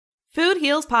Food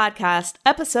Heals Podcast,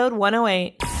 episode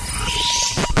 108.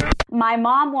 My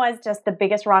mom was just the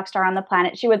biggest rock star on the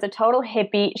planet. She was a total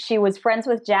hippie. She was friends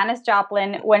with Janis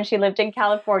Joplin when she lived in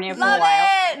California for a while.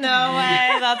 Love it! No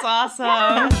way, that's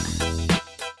awesome.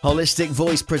 Holistic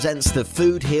Voice presents the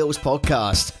Food Heals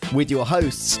Podcast with your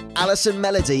hosts, Alison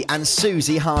Melody and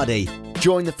Susie Hardy.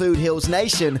 Join the Food Heals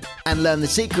Nation and learn the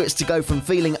secrets to go from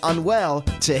feeling unwell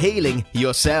to healing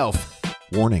yourself.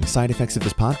 Warning, side effects of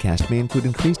this podcast may include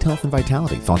increased health and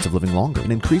vitality, thoughts of living longer,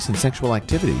 an increase in sexual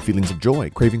activity, feelings of joy,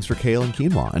 cravings for kale and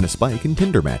quinoa, and a spike in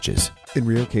Tinder matches. In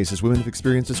rare cases, women have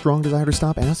experienced a strong desire to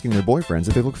stop asking their boyfriends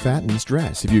if they look fat and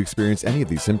stressed. If you experience any of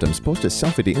these symptoms, post a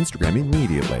selfie to Instagram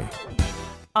immediately.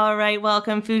 All right,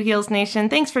 welcome, Food Heals Nation.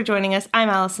 Thanks for joining us. I'm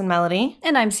Alison Melody.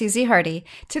 And I'm Susie Hardy.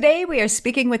 Today, we are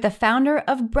speaking with the founder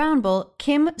of Brown Bull,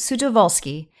 Kim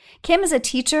Sujovolsky. Kim is a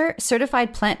teacher,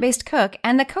 certified plant-based cook,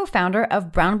 and the co-founder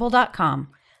of brownbull.com.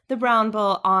 The Brown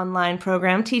Bull online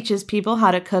program teaches people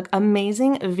how to cook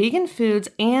amazing vegan foods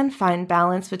and find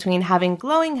balance between having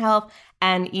glowing health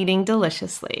and eating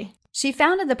deliciously. She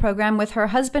founded the program with her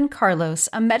husband, Carlos,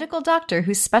 a medical doctor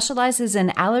who specializes in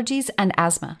allergies and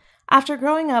asthma. After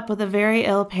growing up with a very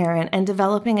ill parent and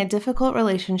developing a difficult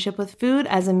relationship with food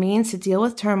as a means to deal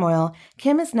with turmoil,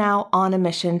 Kim is now on a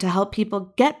mission to help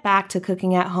people get back to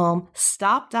cooking at home,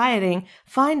 stop dieting,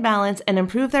 find balance, and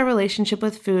improve their relationship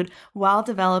with food while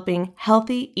developing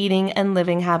healthy eating and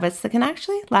living habits that can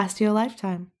actually last you a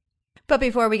lifetime. But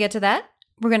before we get to that,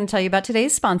 we're going to tell you about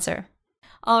today's sponsor.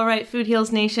 All right, Food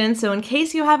Heals Nation. So in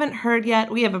case you haven't heard yet,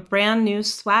 we have a brand new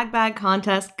swag bag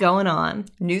contest going on.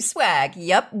 New swag.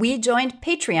 Yep, we joined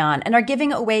Patreon and are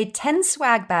giving away 10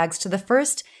 swag bags to the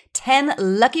first 10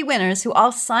 lucky winners who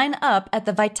all sign up at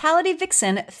the Vitality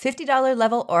Vixen $50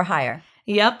 level or higher.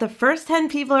 Yep, the first 10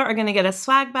 people are going to get a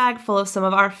swag bag full of some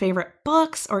of our favorite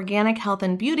books, organic health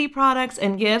and beauty products,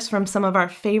 and gifts from some of our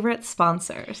favorite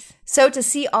sponsors. So to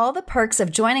see all the perks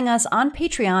of joining us on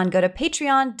Patreon, go to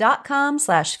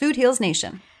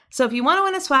patreon.com/foodhealsnation. So if you want to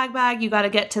win a swag bag, you got to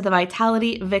get to the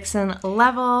Vitality Vixen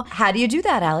level. How do you do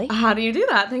that, Allie? How do you do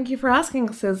that? Thank you for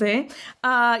asking, Susie.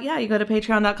 You go to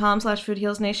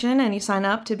patreon.com/foodhealsnation and you sign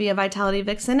up to be a Vitality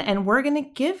Vixen, and we're going to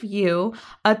give you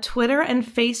a Twitter and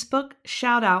Facebook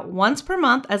shout out once per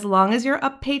month as long as you're a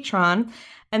patron.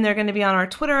 And they're going to be on our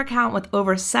Twitter account with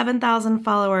over 7,000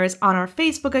 followers, on our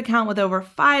Facebook account with over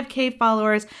 5K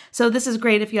followers. So this is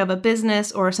great if you have a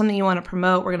business or something you want to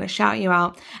promote. We're going to shout you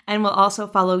out. And we'll also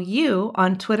follow you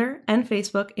on Twitter and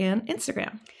Facebook and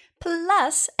Instagram.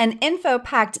 Plus, an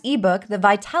info-packed ebook, The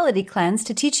Vitality Cleanse,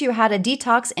 to teach you how to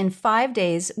detox in 5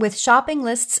 days with shopping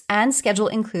lists and schedule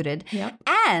included. Yep.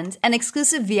 And an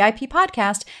exclusive VIP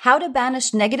podcast, How to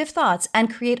Banish Negative Thoughts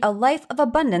and Create a Life of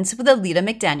Abundance with Alita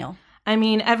McDaniel. I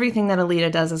mean, everything that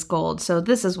Alita does is gold, so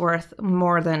this is worth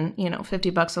more than,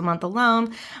 $50 a month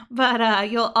alone.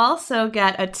 But you'll also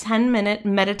get a 10-minute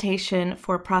meditation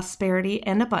for prosperity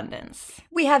and abundance.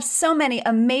 We have so many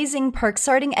amazing perks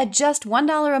starting at just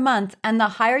 $1 a month, and the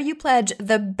higher you pledge,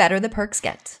 the better the perks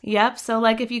get. Yep, so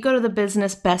like if you go to the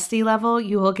business bestie level,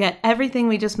 you will get everything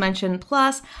we just mentioned,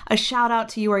 plus a shout out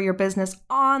to you or your business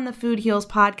on the Food Heals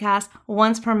podcast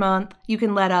once per month. You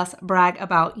can let us brag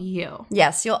about you.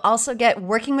 Yes, you'll also get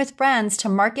Working with Brands to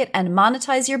Market and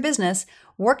Monetize Your Business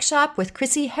workshop with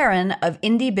Chrissy Heron of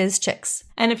Indie Biz Chicks.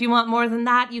 And if you want more than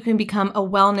that, you can become a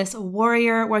wellness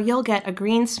warrior where you'll get a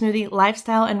green smoothie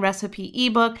lifestyle and recipe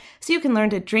ebook so you can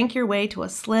learn to drink your way to a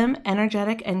slim,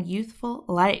 energetic, and youthful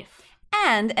life.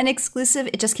 And an exclusive,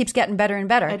 it just keeps getting better and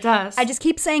better. It does. I just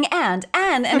keep saying and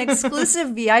an exclusive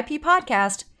VIP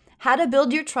podcast, How to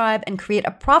Build Your Tribe and Create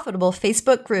a Profitable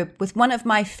Facebook Group with one of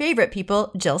my favorite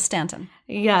people, Jill Stanton.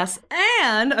 Yes,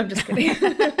 and I'm just kidding.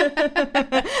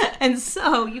 And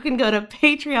so you can go to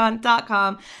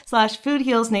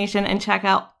patreon.com/foodhealsnation and check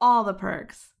out all the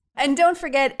perks. And don't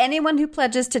forget, anyone who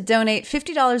pledges to donate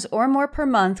 $50 or more per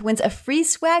month wins a free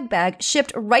swag bag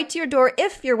shipped right to your door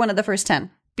if you're one of the first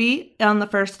 10. Be on the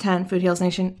first 10, Food Heals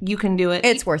Nation. You can do it.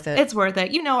 It's worth it. It's worth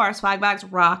it. You know our swag bags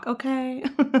rock, okay?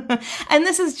 And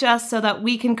this is just so that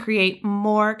we can create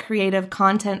more creative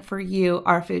content for you,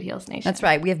 our Food Heals Nation. That's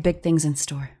right. We have big things in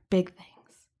store. Big things.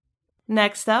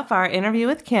 Next up, our interview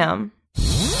with Kim.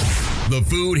 The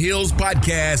Food Heals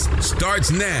Podcast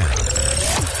starts now.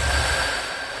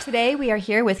 Today, we are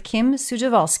here with Kim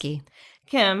Sujovolsky.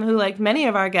 Kim, who like many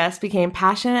of our guests became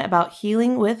passionate about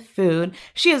healing with food,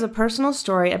 she has a personal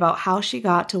story about how she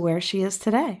got to where she is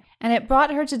today. And it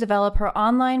brought her to develop her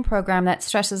online program that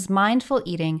stresses mindful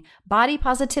eating, body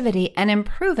positivity, and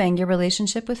improving your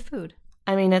relationship with food.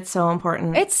 I mean, it's so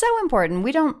important. It's so important.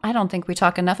 I don't think we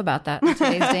talk enough about that in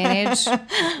today's day and age.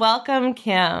 Welcome,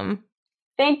 Kim.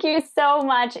 Thank you so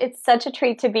much. It's such a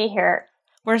treat to be here.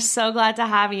 We're so glad to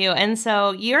have you. And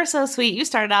so you're so sweet. You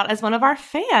started out as one of our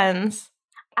fans.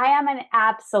 I am an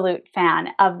absolute fan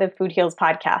of the Food Heals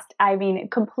podcast. I mean,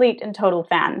 complete and total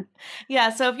fan. Yeah.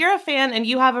 So if you're a fan and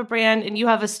you have a brand and you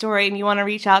have a story and you want to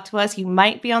reach out to us, you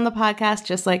might be on the podcast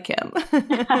just like Kim.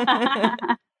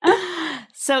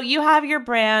 So you have your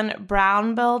brand,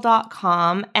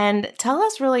 brownbill.com, and tell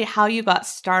us really how you got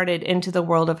started into the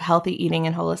world of healthy eating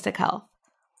and holistic health.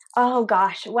 Oh,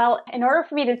 gosh. Well, in order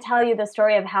for me to tell you the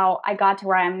story of how I got to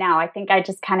where I am now, I think I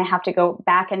just kind of have to go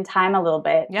back in time a little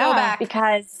bit. Yeah. Go back.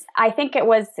 Because I think it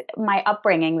was my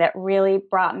upbringing that really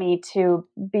brought me to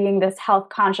being this health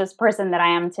conscious person that I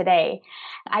am today.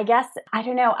 I guess, I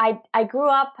don't know, I grew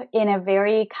up in a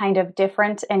very kind of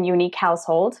different and unique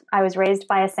household. I was raised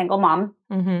by a single mom.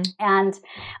 Mm-hmm. And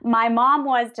my mom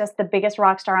was just the biggest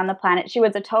rock star on the planet. She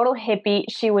was a total hippie.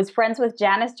 She was friends with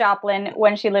Janis Joplin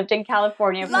when she lived in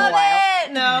California for a while.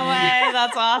 It! No way.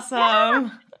 That's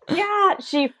awesome. Yeah,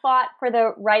 she fought for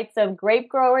the rights of grape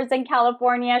growers in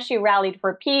California. She rallied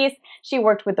for peace. She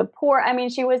worked with the poor. I mean,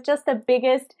 she was just the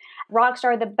biggest rock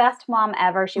star, the best mom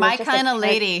ever. She was my kind of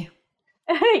lady.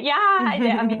 Yeah,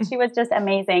 I mean, she was just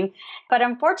amazing. But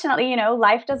unfortunately, you know,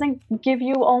 life doesn't give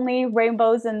you only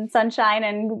rainbows and sunshine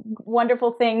and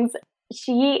wonderful things.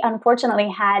 She unfortunately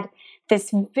had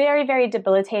this very, very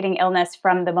debilitating illness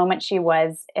from the moment she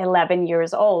was 11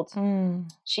 years old.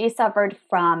 She suffered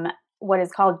from what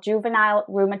is called juvenile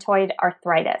rheumatoid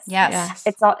arthritis. Yes.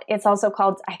 It's also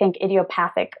called, I think,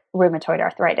 idiopathic rheumatoid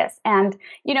arthritis. And,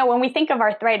 you know, when we think of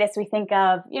arthritis, we think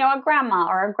of, you know, a grandma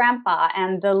or a grandpa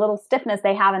and the little stiffness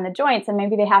they have in the joints, and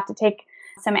maybe they have to take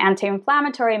some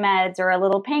anti-inflammatory meds or a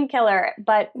little painkiller.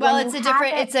 But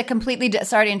it's a completely,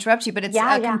 sorry to interrupt you, but it's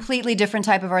completely different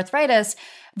type of arthritis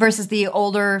versus the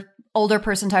older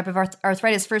person type of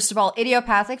arthritis. First of all,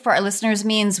 idiopathic for our listeners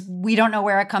means we don't know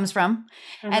where it comes from.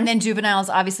 Mm-hmm. And then juvenile is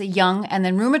obviously young. And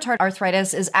then rheumatoid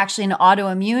arthritis is actually an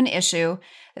autoimmune issue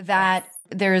that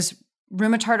there's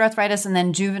rheumatoid arthritis and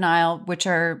then juvenile, which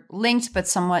are linked but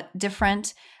somewhat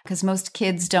different because most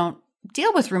kids don't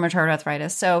deal with rheumatoid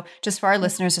arthritis. So just for our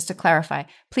listeners, just to clarify,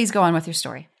 please go on with your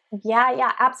story.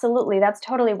 Yeah, absolutely. That's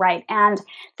totally right. And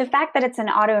the fact that it's an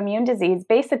autoimmune disease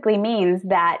basically means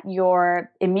that your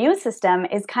immune system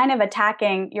is kind of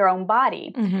attacking your own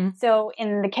body. Mm-hmm. So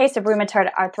in the case of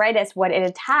rheumatoid arthritis, what it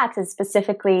attacks is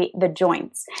specifically the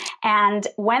joints. And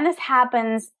when this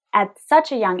happens at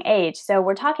such a young age, so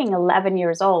we're talking 11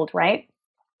 years old, right?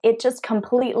 It just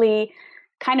completely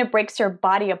kind of breaks your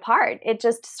body apart. It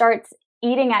just starts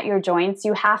eating at your joints.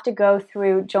 You have to go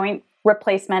through joint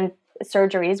replacement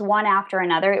surgeries one after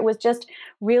another. It was just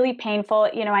really painful.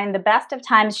 You know, in the best of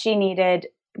times, she needed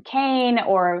cane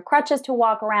or crutches to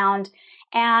walk around.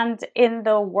 And in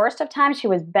the worst of times, she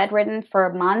was bedridden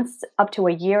for months, up to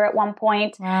a year at one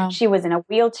point. Wow. She was in a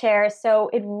wheelchair. So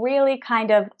it really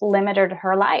kind of limited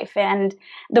her life. And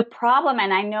the problem,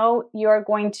 and I know you're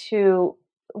going to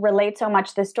relate so much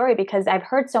to this story because I've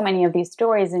heard so many of these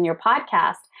stories in your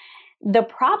podcast. The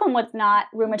problem was not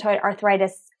rheumatoid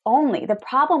arthritis only. The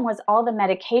problem was all the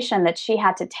medication that she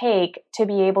had to take to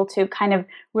be able to kind of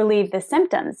relieve the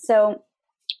symptoms. So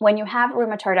when you have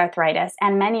rheumatoid arthritis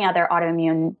and many other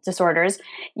autoimmune disorders,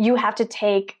 you have to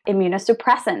take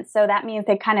immunosuppressants. So that means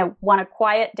they kind of want to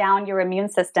quiet down your immune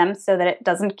system so that it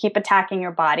doesn't keep attacking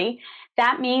your body.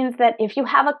 That means that if you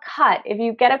have a cut, if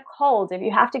you get a cold, if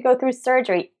you have to go through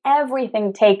surgery,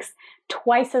 everything takes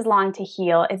twice as long to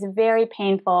heal. It's very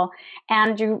painful.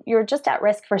 And you're just at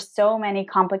risk for so many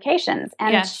complications.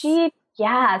 And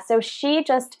yes. So she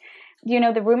just, you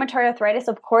know, the rheumatoid arthritis,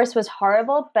 of course, was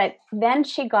horrible. But then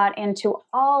she got into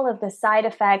all of the side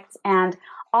effects and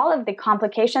all of the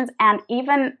complications and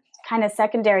even kind of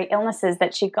secondary illnesses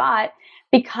that she got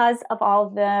because of all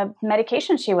the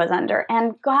medication she was under.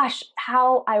 And gosh,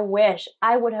 how I wish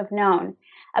I would have known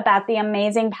about the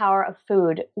amazing power of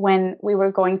food when we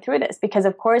were going through this. Because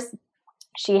of course,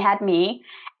 she had me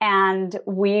and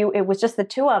it was just the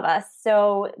two of us.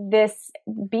 So this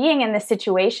being in this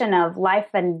situation of life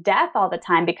and death all the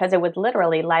time, because it was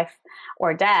literally life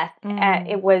or death,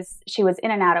 she was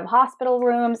in and out of hospital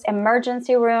rooms,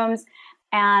 emergency rooms,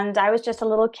 and I was just a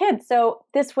little kid. So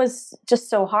this was just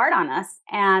so hard on us.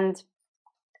 And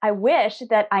I wish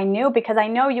that I knew, because I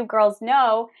know you girls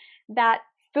know that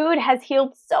food has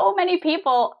healed so many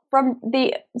people from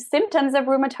the symptoms of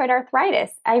rheumatoid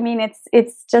arthritis. I mean,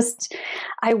 it's just,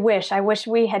 I wish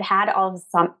we had all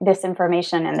of this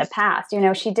information in the past. You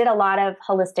know, she did a lot of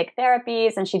holistic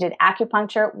therapies and she did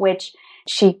acupuncture, which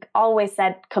she always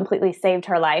said completely saved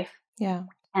her life. Yeah.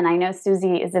 And I know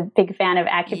Susie is a big fan of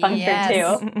acupuncture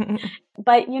too.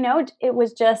 But, it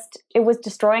was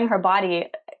destroying her body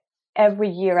every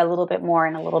year a little bit more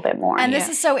and a little bit more. And this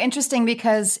is so interesting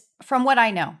because from what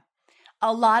I know,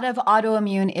 a lot of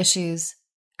autoimmune issues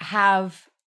have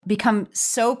become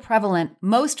so prevalent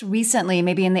most recently,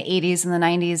 maybe in the 80s and the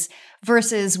 90s,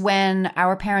 versus when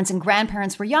our parents and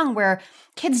grandparents were young, where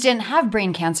kids didn't have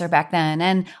brain cancer back then.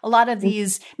 And a lot of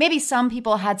these, maybe some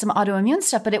people had some autoimmune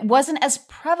stuff, but it wasn't as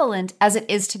prevalent as it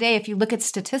is today. If you look at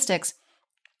statistics,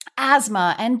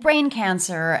 asthma and brain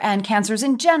cancer and cancers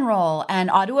in general and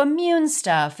autoimmune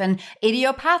stuff and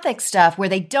idiopathic stuff where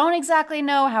they don't exactly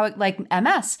know how it, like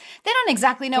MS, they don't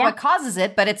exactly know what causes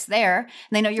it, but it's there. And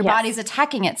they know your body's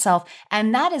attacking itself.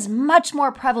 And that is much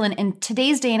more prevalent in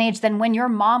today's day and age than when your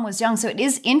mom was young. So it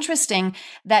is interesting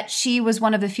that she was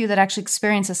one of the few that actually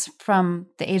experienced this from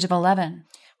the age of 11.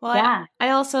 Well, I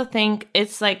also think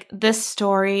it's like this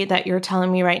story that you're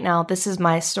telling me right now. This is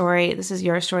my story. This is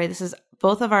your story. This is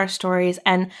both of our stories.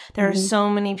 And there are so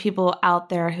many people out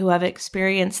there who have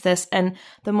experienced this. And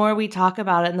the more we talk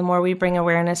about it and the more we bring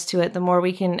awareness to it, the more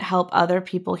we can help other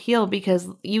people heal, because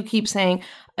you keep saying,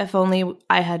 if only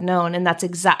I had known. And that's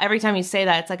every time you say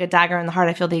that, it's like a dagger in the heart.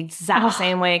 I feel the exact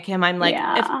same way, Kim. I'm like,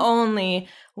 if only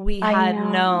we had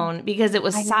known, because it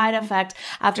was side effect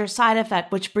after side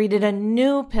effect, which breeded a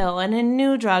new pill and a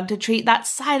new drug to treat that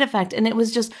side effect. And it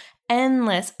was just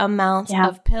endless amounts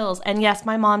of pills. And yes,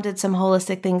 my mom did some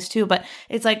holistic things too, but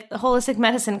it's like holistic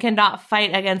medicine cannot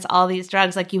fight against all these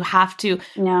drugs. Like you have to,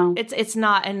 it's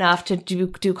not enough to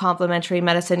do complementary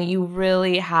medicine. You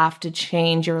really have to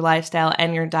change your lifestyle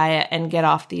and your diet and get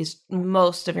off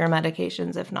most of your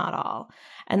medications, if not all.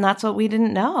 And that's what we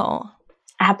didn't know.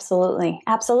 Absolutely.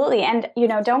 Absolutely. And,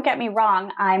 don't get me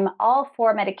wrong. I'm all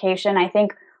for medication. I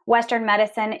think Western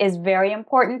medicine is very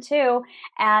important too.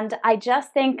 And I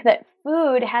just think that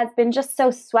food has been just so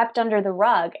swept under the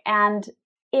rug, and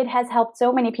it has helped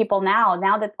so many people now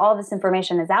that all this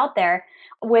information is out there,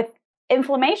 with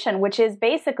inflammation, which is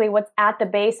basically what's at the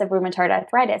base of rheumatoid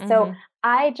arthritis. So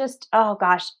I just,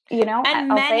 and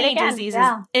I'll many diseases,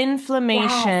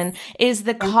 inflammation is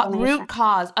the root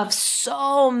cause of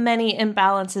so many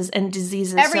imbalances and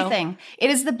diseases. Everything.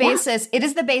 It is the basis. It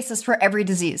is the basis for every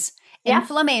disease.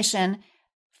 Inflammation.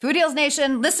 Food Heals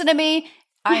Nation, listen to me.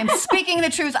 I am speaking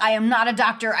the truth. I am not a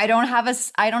doctor. I don't have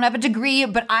a degree,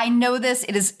 but I know this.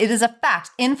 It is a fact.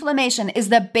 Inflammation is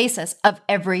the basis of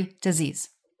every disease.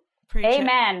 Preach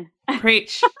Amen.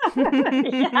 Preach.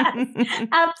 Yes,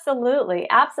 absolutely.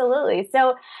 Absolutely.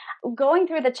 So going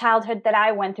through the childhood that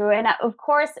I went through, and of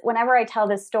course, whenever I tell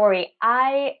this story,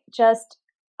 I just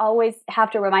always have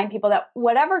to remind people that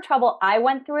whatever trouble I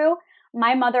went through,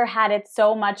 my mother had it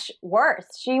so much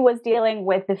worse. She was dealing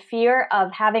with the fear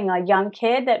of having a young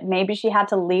kid that maybe she had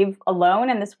to leave alone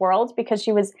in this world because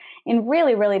she was in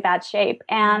really, really bad shape.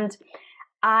 And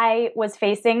I was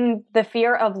facing the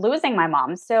fear of losing my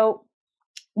mom. So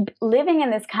living in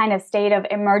this kind of state of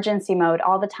emergency mode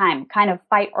all the time, kind of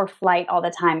fight or flight all the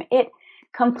time, it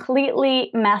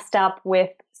completely messed up with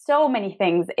so many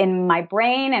things in my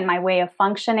brain and my way of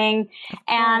functioning.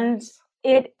 And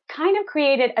it kind of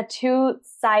created two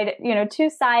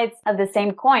sides of the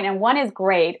same coin. And one is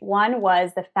great. One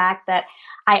was the fact that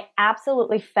I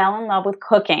absolutely fell in love with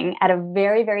cooking at a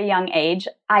very, very young age.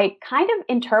 I kind of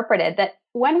interpreted that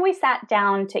when we sat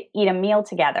down to eat a meal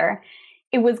together,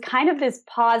 it was kind of this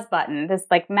pause button, this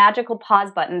like magical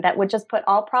pause button that would just put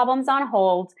all problems on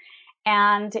hold.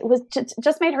 And it was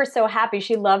just made her so happy.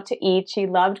 She loved to eat. She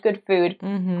loved good food.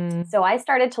 Mm-hmm. So I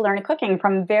started to learn cooking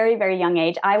from a very, very young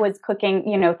age. I was cooking,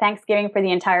 Thanksgiving for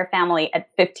the entire family at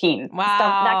 15.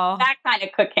 Wow. So that kind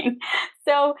of cooking.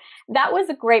 So that was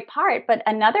a great part. But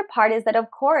another part is that,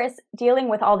 of course, dealing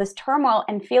with all this turmoil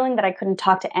and feeling that I couldn't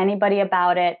talk to anybody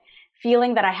about it,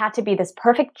 feeling that I had to be this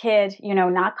perfect kid,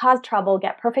 not cause trouble,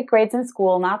 get perfect grades in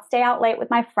school, not stay out late with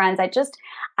my friends.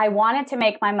 I wanted to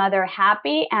make my mother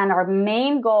happy. And our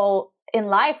main goal in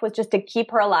life was just to keep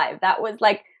her alive. That was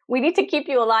like, we need to keep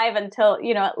you alive until,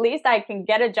 at least I can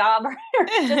get a job or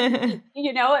just,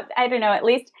 I don't know, at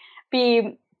least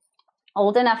be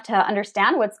old enough to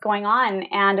understand what's going on.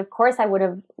 And of course, I would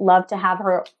have loved to have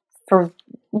her for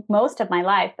most of my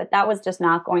life, but that was just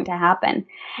not going to happen.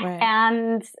 Right.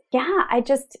 And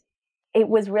it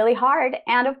was really hard.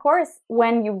 And of course,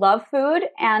 when you love food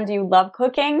and you love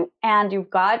cooking and you've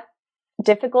got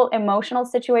difficult emotional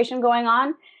situation going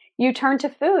on, you turn to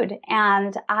food.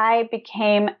 And I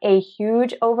became a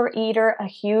huge overeater, a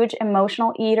huge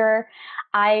emotional eater.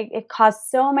 It caused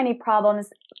so many problems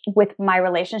with my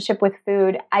relationship with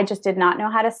food. I just did not know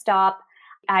how to stop.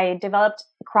 I developed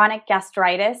chronic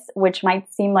gastritis, which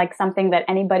might seem like something that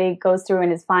anybody goes through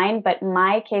and is fine, but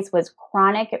my case was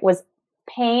chronic. It was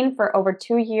pain for over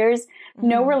 2 years,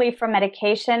 no relief from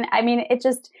medication. I mean,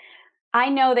 I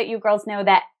know that you girls know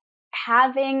that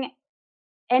having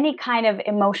any kind of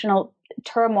emotional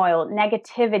turmoil,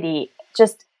 negativity,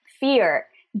 just fear,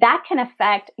 that can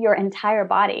affect your entire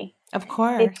body. Of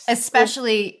course.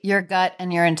 Especially your gut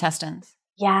and your intestines.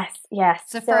 Yes, yes.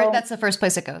 So that's the first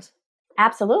place it goes.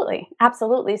 Absolutely.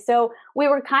 Absolutely. So we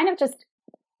were kind of just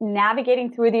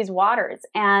navigating through these waters.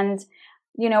 And,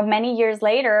 many years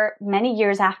later, many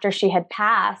years after she had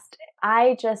passed,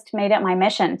 I just made it my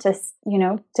mission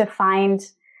to find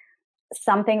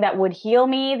something that would heal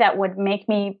me, that would make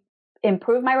me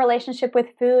improve my relationship with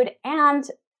food. And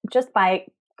just by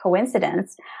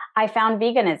coincidence, I found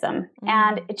veganism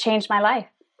and it changed my life.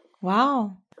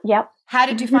 Wow. Yep. How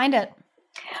did you find it?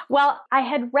 Well, I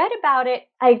had read about it.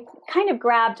 I kind of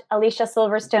grabbed Alicia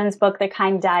Silverstone's book, The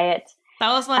Kind Diet.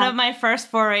 That was one of my first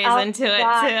forays into it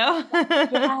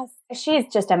too. Yes.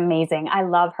 She's just amazing. I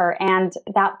love her. And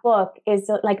that book is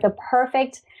like the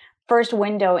perfect first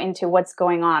window into what's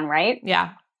going on, right?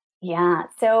 Yeah. Yeah.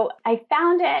 So I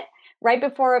found it right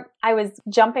before I was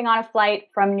jumping on a flight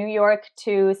from New York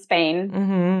to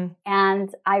Spain.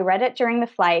 And I read it during the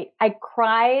flight. I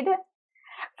cried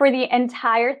for the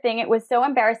entire thing. It was so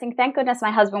embarrassing. Thank goodness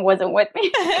my husband wasn't with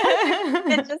me.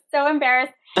 It's just so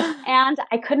embarrassed. And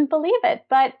I couldn't believe it.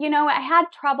 But, I had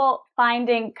trouble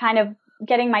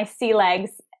getting my sea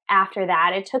legs after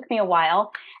that. It took me a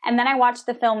while. And then I watched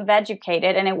the film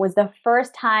Vegucated, and it was the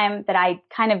first time that I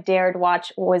kind of dared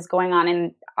watch what was going on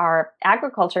in our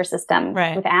agriculture system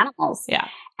with animals. Yeah.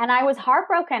 And I was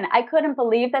heartbroken. I couldn't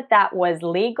believe that was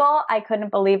legal. I couldn't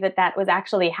believe that was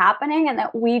actually happening, and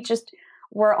that we just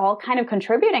were all kind of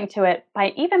contributing to it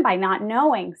by not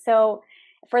knowing. So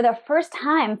for the first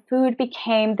time, food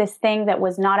became this thing that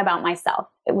was not about myself.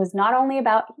 It was not only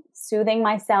about soothing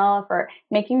myself or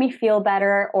making me feel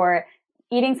better or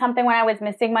eating something when I was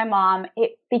missing my mom.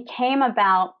 It became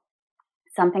about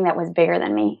something that was bigger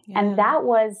than me. Yeah. And that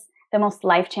was the most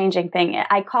life-changing thing.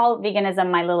 I call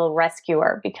veganism my little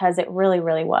rescuer because it really,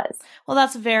 really was. Well,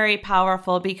 that's very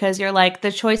powerful because you're like,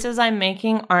 the choices I'm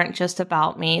making aren't just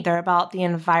about me. They're about the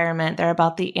environment. They're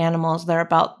about the animals. They're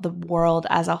about the world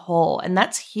as a whole. And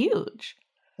that's huge.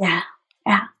 Yeah.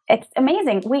 Yeah. It's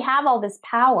amazing. We have all this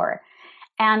power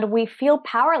and we feel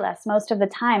powerless most of the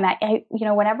time.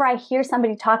 Whenever I hear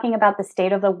somebody talking about the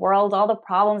state of the world, all the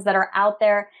problems that are out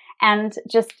there, and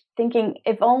just thinking,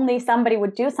 if only somebody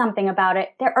would do something about it.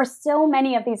 There are so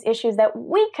many of these issues that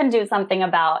we can do something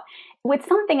about with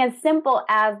something as simple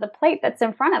as the plate that's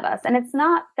in front of us. And it's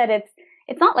not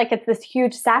like it's this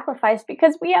huge sacrifice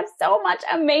because we have so much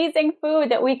amazing food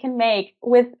that we can make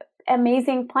with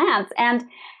amazing plants. And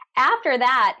after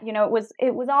that,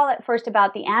 it was all at first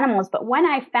about the animals. But when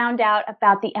I found out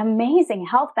about the amazing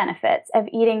health benefits of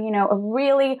eating, a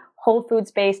really whole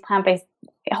foods plant-based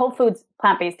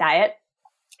diet,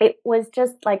 it was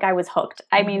just like I was hooked.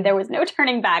 I mean, there was no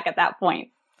turning back at that point.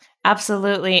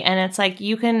 Absolutely. And it's like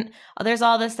there's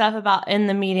all this stuff in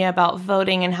the media about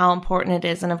voting and how important it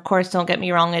is. And of course, don't get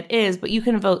me wrong, it is, but you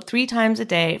can vote 3 times a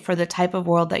day for the type of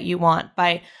world that you want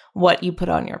by what you put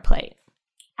on your plate.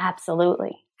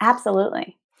 Absolutely.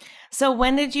 Absolutely. So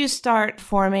when did you start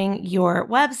forming your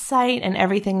website and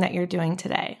everything that you're doing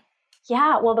today?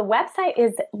 Yeah, well, the website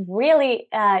is really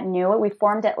new. We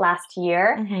formed it last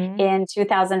year in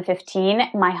 2015,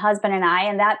 my husband and I,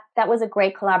 and that was a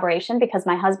great collaboration because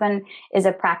my husband is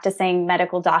a practicing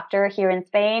medical doctor here in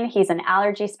Spain. He's an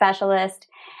allergy specialist.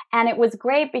 And it was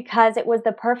great because it was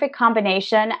the perfect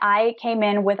combination. I came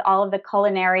in with all of the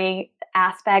culinary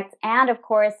aspects and, of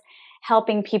course,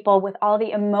 helping people with all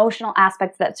the emotional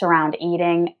aspects that surround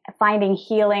eating, finding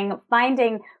healing,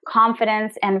 finding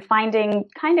confidence, and finding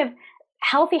kind of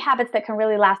healthy habits that can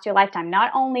really last your lifetime.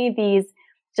 Not only these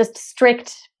just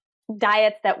strict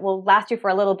diets that will last you for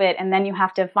a little bit and then you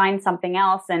have to find something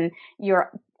else and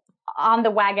you're on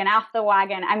the wagon, off the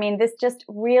wagon. I mean, this just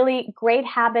really great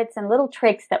habits and little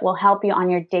tricks that will help you on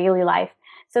your daily life.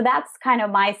 So that's kind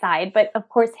of my side. But of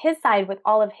course, his side with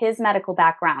all of his medical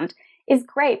background is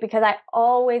great because I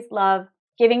always love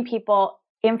giving people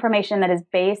information that is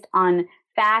based on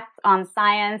facts, on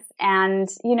science, and,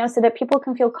 so that people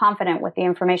can feel confident with the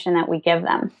information that we give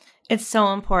them. It's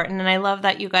so important. And I love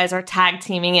that you guys are tag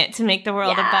teaming it to make the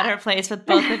world a better place with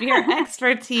both of your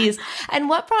expertise. And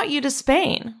what brought you to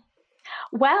Spain?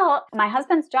 Well, my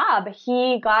husband's job,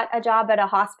 he got a job at a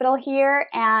hospital here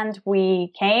and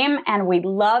we came and we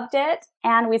loved it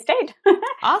and we stayed.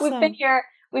 Awesome. We've been here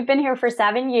We've been here for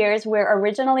 7 years. We're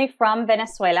originally from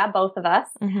Venezuela, both of us.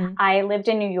 Mm-hmm. I lived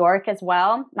in New York as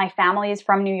well. My family is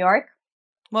from New York.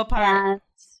 What part?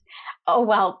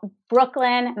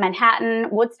 Brooklyn, Manhattan,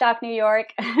 Woodstock, New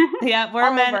York. Yeah,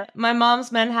 we're my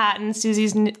mom's Manhattan,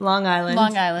 Susie's Long Island.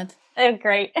 Long Island. Oh,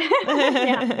 great.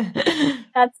 Yeah.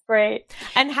 That's great.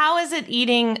 And how is it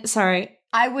eating? Sorry.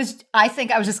 I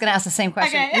think I was just going to ask the same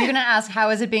question. Okay. Are you going to ask,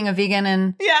 how is it being a vegan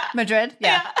in Madrid?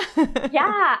 Yeah.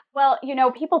 Yeah. Well,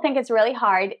 people think it's really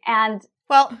hard. And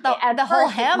the whole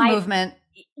ham movement.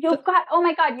 You've got, oh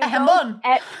my God,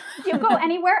 you go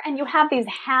anywhere and you have these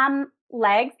ham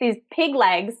legs, these pig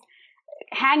legs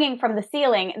hanging from the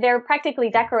ceiling. They're practically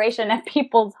decoration at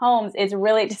people's homes. Is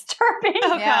really disturbing.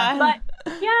 Oh, yeah. But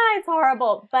yeah, it's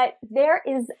horrible. But there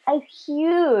is a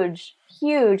huge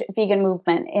vegan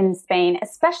movement in Spain,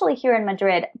 especially here in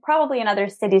Madrid, probably in other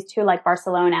cities too, like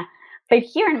Barcelona. But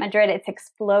here in Madrid, it's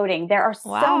exploding. There are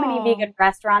so many vegan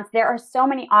restaurants. There are so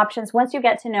many options once you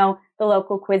get to know the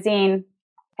local cuisine.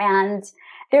 And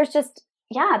there's just,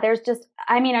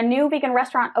 a new vegan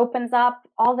restaurant opens up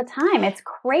all the time. It's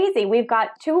crazy. We've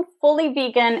got 2 fully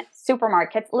vegan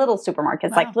supermarkets, little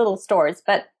supermarkets, like little stores,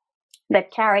 but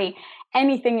that carry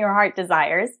anything your heart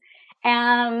desires.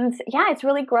 And it's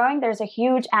really growing. There's a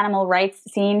huge animal rights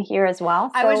scene here as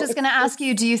well. I was just going to ask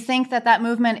you, do you think that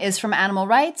movement is from animal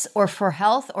rights or for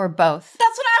health or both?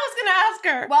 That's what I was going to ask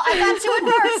her. Well, I got to it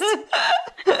first.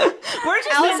 We're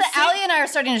just Allie and I are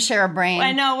starting to share a brain.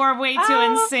 I know, we're way too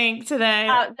in sync today.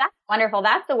 That's wonderful.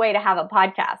 That's the way to have a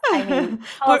podcast. I mean,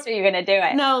 how else are you going to do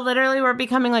it? No, literally, we're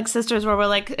becoming like sisters where we're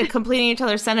like completing each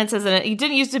other's sentences. And it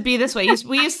didn't used to be this way.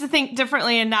 We used to think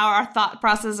differently, and now our thought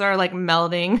processes are like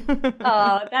melding.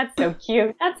 Oh, that's so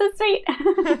cute. That's so sweet.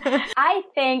 I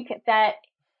think that,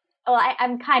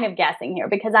 I'm kind of guessing here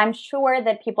because I'm sure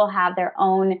that people have their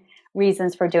own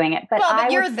reasons for doing it.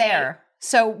 But you're there.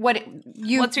 So what's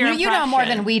your impression? You know more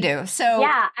than we do. So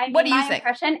what do you think?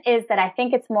 My impression is that I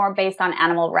think it's more based on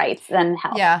animal rights than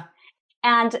health. Yeah.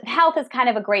 And health is kind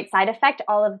of a great side effect.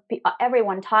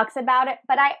 Everyone talks about it,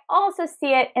 but I also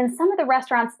see it in some of the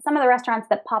restaurants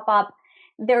that pop up.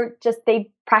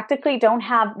 They practically don't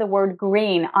have the word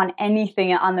green on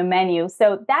anything on the menu.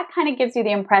 So that kind of gives you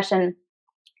the impression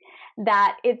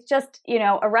that it's just,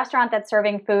 a restaurant that's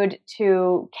serving food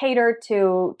to cater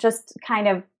to just kind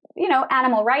of,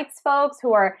 animal rights folks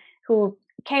who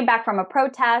came back from a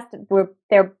protest.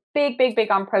 They're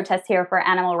big on protests here for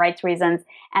animal rights reasons.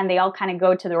 And they all kind of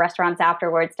go to the restaurants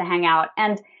afterwards to hang out.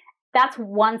 And that's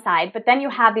one side. But then you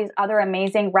have these other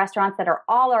amazing restaurants that are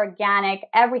all organic.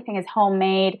 Everything is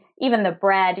homemade, even the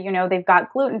bread, they've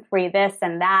got gluten-free this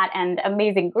and that and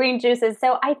amazing green juices.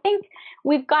 So I think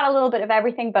we've got a little bit of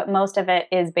everything, but most of it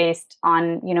is based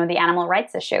on, the animal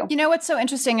rights issue. You know what's so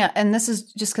interesting, and this is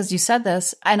just because you said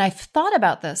this, and I've thought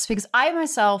about this because I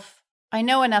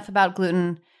know enough about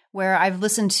gluten where I've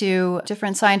listened to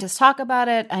different scientists talk about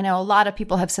it. I know a lot of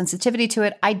people have sensitivity to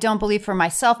it. I don't believe for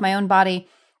myself, my own body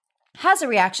has a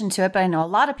reaction to it, but I know a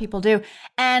lot of people do.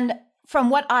 And from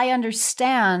what I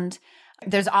understand,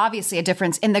 there's obviously a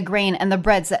difference in the grain and the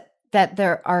breads that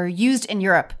there are used in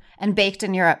Europe and baked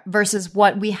in Europe versus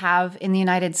what we have in the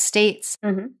United States.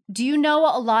 Mm-hmm. Do you know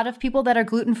a lot of people that are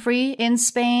gluten-free in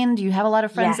Spain? Do you have a lot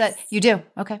of friends that you do?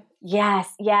 Okay. Yes.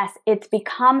 It's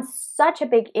become such a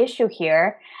big issue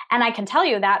here. And I can tell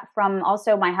you that from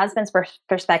also my husband's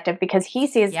perspective because he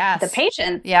sees the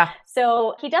patients. Yeah.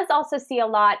 So he does also see a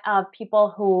lot of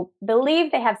people who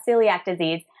believe they have celiac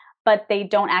disease, but they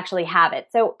don't actually have it.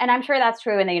 So, and I'm sure that's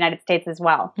true in the United States as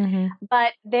well. Mm-hmm.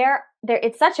 But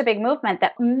it's such a big movement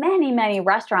that many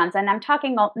restaurants, and I'm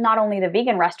talking not only the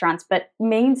vegan restaurants, but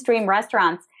mainstream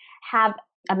restaurants have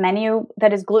a menu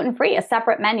that is gluten-free, a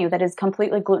separate menu that is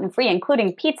completely gluten-free,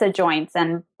 including pizza joints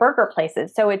and burger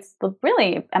places. So it's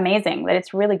really amazing that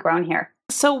it's really grown here.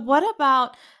 So what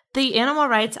about the animal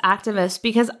rights activists?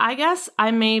 Because I guess I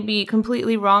may be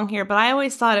completely wrong here, but I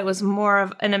always thought it was more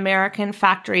of an American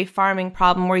factory farming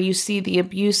problem where you see the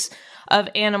abuse of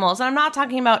animals. And I'm not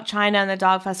talking about China and the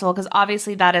dog festival, because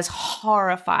obviously that is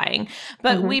horrifying.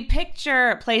 But we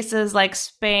picture places like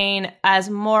Spain as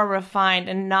more refined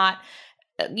and not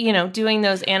doing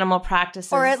those animal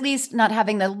practices. Or at least not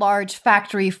having the large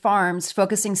factory farms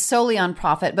focusing solely on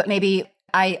profit. But maybe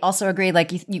I also agree,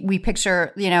 like we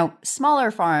picture,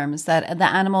 smaller farms that the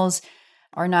animals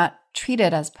are not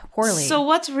treated as poorly. So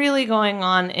what's really going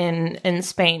on in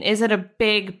Spain? Is it a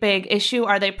big issue?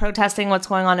 Are they protesting what's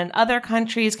going on in other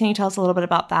countries? Can you tell us a little bit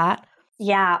about that?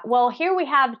 Yeah, well, here we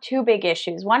have 2 big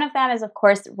issues. One of them is, of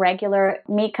course, regular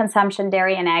meat consumption,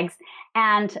 dairy and eggs.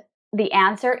 And the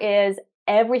answer is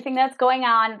everything that's going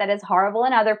on that is horrible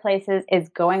in other places is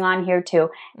going on here too.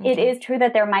 Mm-hmm. It is true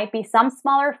that there might be some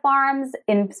smaller farms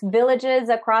in villages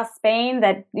across Spain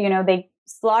that, they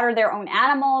slaughter their own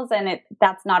animals and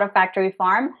that's not a factory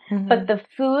farm. Mm-hmm. But the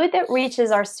food that reaches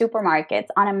our supermarkets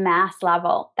on a mass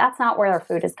level, that's not where our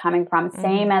food is coming from,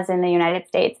 same as in the United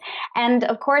States. And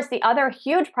of course, the other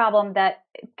huge problem that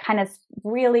kind of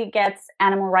really gets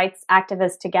animal rights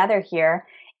activists together here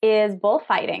is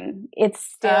bullfighting. It's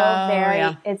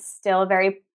still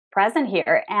very present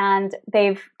here. And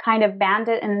they've kind of banned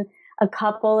it in a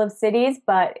couple of cities,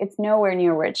 but it's nowhere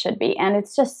near where it should be. And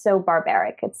it's just so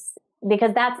barbaric. It's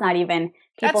because that's not even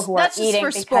people who are eating.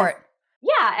 That's just for sport.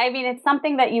 Yeah. I mean, it's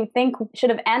something that you think should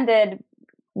have ended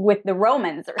with the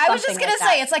Romans or something. I was just going to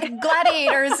say, it's like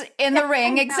gladiators in the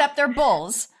ring, except they're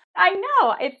bulls. I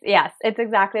know. It's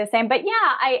exactly the same. But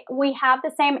we have the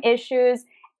same issues.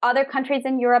 Other countries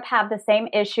in Europe have the same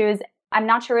issues. I'm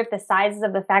not sure if the sizes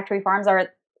of the factory farms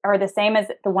are the same as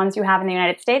the ones you have in the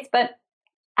United States, but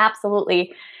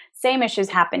absolutely same issues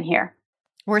happen here.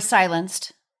 We're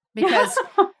silenced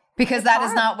because that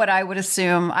is not what I would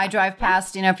assume. I drive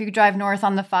past, if you drive north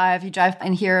on the 5, you drive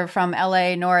in here from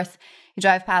LA north, you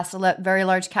drive past a very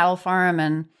large cattle farm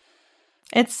and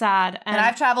it's sad. And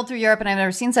I've traveled through Europe and I've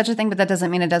never seen such a thing, but that doesn't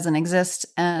mean it doesn't exist.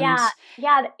 And yeah.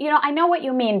 I know what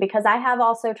you mean because I have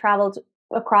also traveled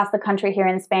across the country here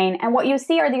in Spain. And what you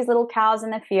see are these little cows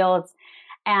in the fields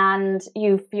and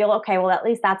you feel, okay, well, at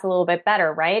least that's a little bit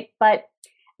better, right? But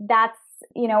that's,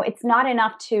 it's not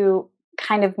enough to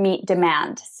kind of meet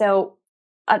demand. So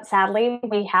sadly,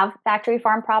 we have factory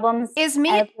farm problems. Is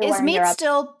meat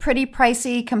still pretty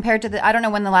pricey compared to I don't know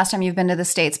when the last time you've been to the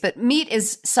States, but meat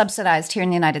is subsidized here in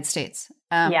the United States.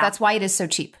 That's why it is so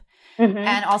cheap. Mm-hmm.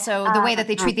 And also the way that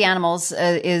they treat the animals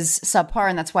is subpar,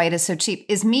 and that's why it is so cheap.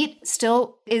 Is meat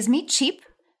cheap?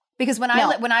 Because when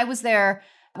I was there,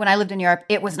 when I lived in Europe,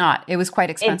 it was not. It was quite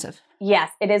expensive.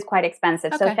 Yes, it is quite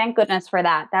expensive. Okay. So thank goodness for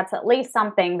that. That's at least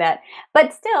something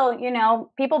but still,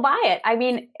 people buy it. I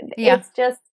mean, It's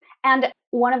just, and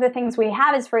one of the things we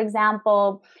have is, for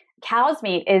example, cow's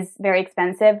meat is very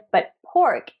expensive, but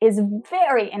pork is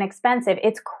very inexpensive.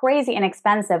 It's crazy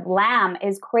inexpensive. Lamb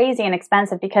is crazy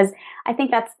inexpensive because I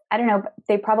think I don't know,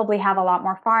 they probably have a lot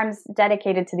more farms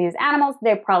dedicated to these animals.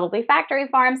 They're probably factory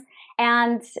farms.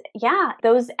 And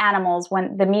those animals,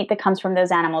 when the meat that comes from those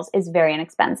animals is very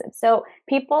inexpensive. So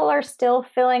people are still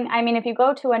if you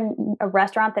go to a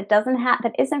restaurant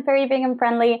that isn't very vegan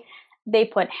friendly, they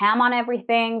put ham on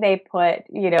everything. They put,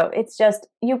 it's just,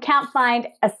 you can't find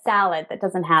a salad that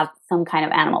doesn't have some kind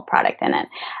of animal product in it.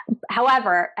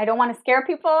 However, I don't want to scare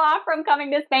people off from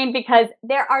coming to Spain because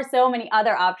there are so many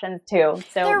other options too.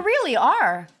 So there really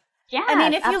are. Yeah. I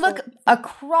mean, if you look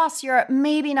across Europe,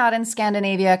 maybe not in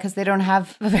Scandinavia because they don't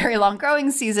have a very long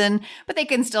growing season, but they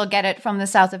can still get it from the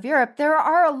south of Europe. There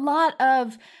are a lot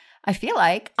of, I feel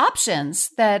like,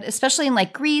 options that, especially in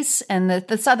like Greece and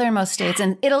the southernmost states,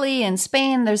 and Italy and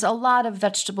Spain, there's a lot of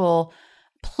vegetable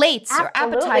plates or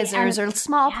appetizers or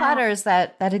small platters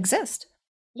that exist.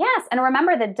 Yes. And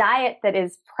remember, the diet that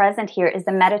is present here is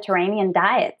the Mediterranean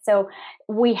diet. So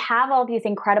we have all these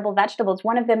incredible vegetables.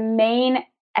 One of the main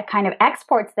kind of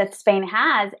exports that Spain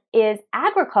has is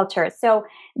agriculture. So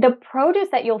the produce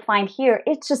that you'll find here,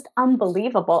 it's just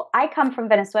unbelievable. I come from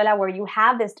Venezuela where you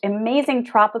have this amazing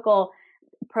tropical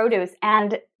produce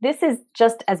and this is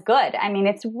just as good. I mean,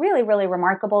 it's really, really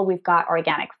remarkable. We've got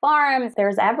organic farms.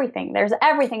 There's everything. There's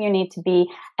everything you need to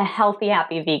be a healthy,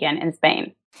 happy vegan in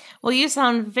Spain. Well, you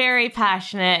sound very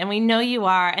passionate, and we know you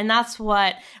are, and that's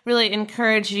what really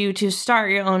encouraged you to start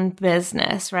your own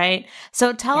business, right?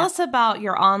 So tell us about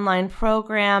your online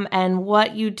program and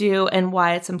what you do and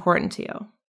why it's important to you.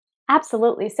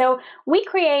 Absolutely. So we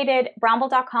created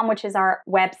brownbull.com, which is our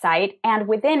website, and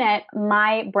within it,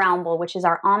 My Brownbull, which is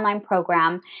our online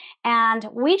program. And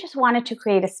we just wanted to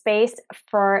create a space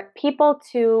for people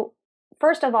to,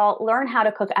 first of all, learn how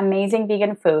to cook amazing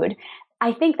vegan food.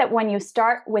 I think that when you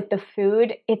start with the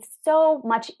food, it's so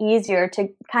much easier to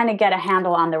kind of get a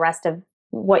handle on the rest of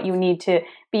what you need to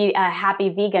be a happy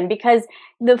vegan, because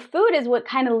the food is what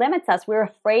kind of limits us. We're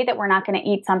afraid that we're not going to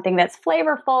eat something that's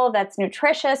flavorful, that's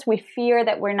nutritious. We fear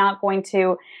that we're not going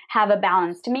to have a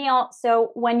balanced meal. So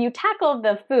when you tackle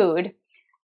the food,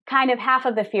 kind of half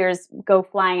of the fears go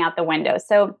flying out the window.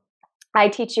 So I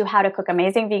teach you how to cook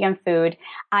amazing vegan food.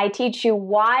 I teach you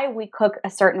why we cook a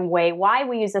certain way, why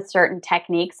we use a certain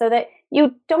technique, so that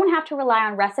you don't have to rely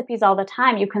on recipes all the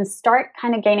time. You can start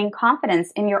kind of gaining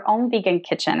confidence in your own vegan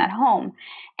kitchen at home.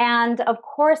 And of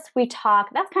course, we talk,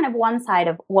 that's kind of one side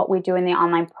of what we do in the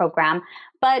online program.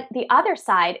 But the other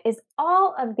side is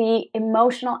all of the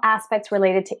emotional aspects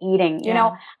related to eating. You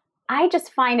know, I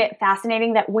just find it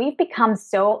fascinating that we've become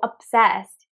so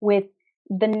obsessed with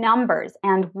the numbers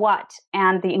and what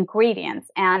and the ingredients.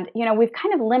 And, you know, we've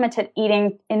kind of limited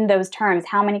eating in those terms.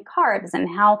 How many carbs and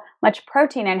how much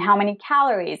protein and how many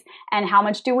calories and how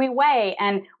much do we weigh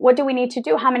and what do we need to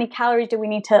do? How many calories do we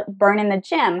need to burn in the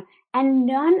gym? And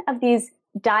none of these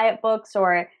diet books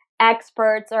or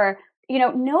experts or, you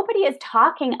know, nobody is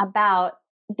talking about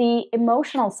the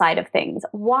emotional side of things,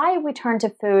 why we turn to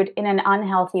food in an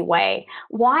unhealthy way,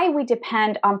 why we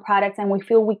depend on products and we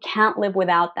feel we can't live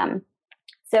without them.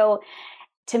 So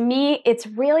to me, it's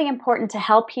really important to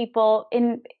help people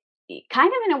in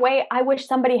kind of in a way I wish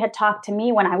somebody had talked to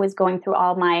me when I was going through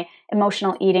all my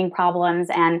emotional eating problems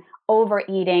and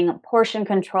overeating, portion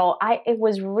control. It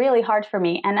was really hard for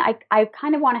me. And I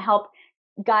kind of want to help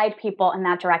guide people in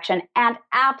that direction and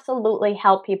absolutely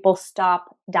help people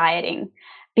stop dieting.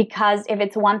 Because if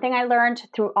it's one thing I learned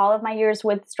through all of my years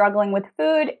with struggling with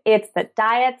food, it's that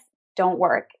diets don't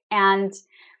work. And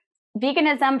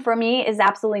veganism for me is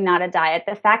absolutely not a diet.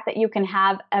 The fact that you can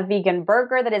have a vegan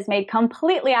burger that is made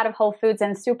completely out of whole foods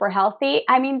and super healthy,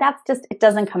 I mean, that's just, it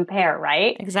doesn't compare,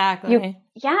 right? Exactly.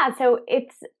 So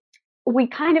we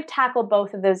kind of tackle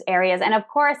both of those areas. And of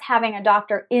course, having a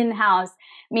doctor in-house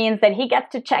means that he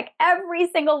gets to check every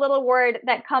single little word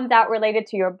that comes out related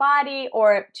to your body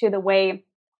or to the way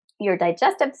your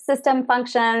digestive system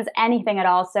functions, anything at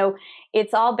all. So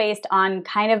it's all based on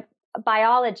kind of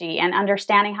biology and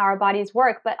understanding how our bodies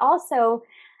work, but also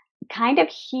kind of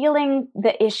healing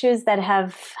the issues that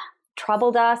have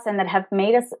troubled us and that have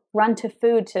made us run to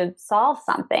food to solve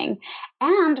something.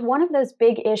 And one of those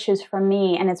big issues for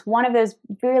me, and it's one of those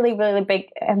really, really big,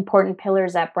 important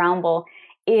pillars at Brown Bull,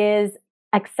 is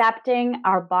accepting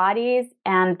our bodies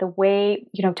and the way,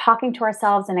 you know, talking to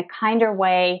ourselves in a kinder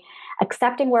way,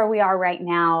 accepting where we are right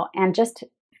now, and just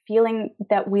feeling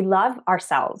that we love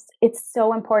ourselves. It's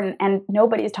so important, and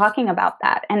nobody's talking about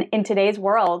that. And in today's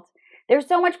world, there's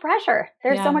so much pressure.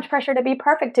 There's so much pressure to be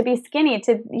perfect, to be skinny,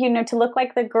 to, you know, to look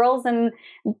like the girls on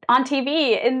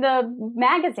TV in the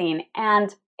magazine.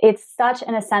 And it's such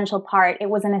an essential part. It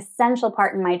was an essential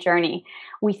part in my journey.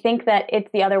 We think that it's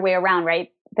the other way around,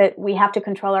 right? That we have to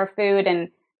control our food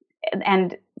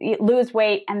and lose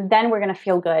weight, and then we're going to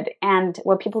feel good. And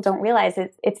what people don't realize is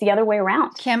it's the other way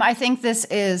around. Kim, I think this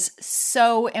is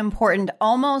so important,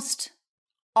 almost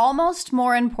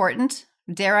more important.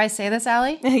 Dare I say this,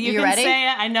 Allie? You can ready? Say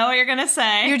it. I know what you're going to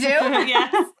say. You do?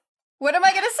 Yes. What am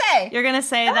I going to say? You're going to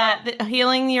say that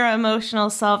healing your emotional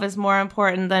self is more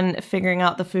important than figuring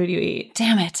out the food you eat.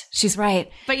 Damn it. She's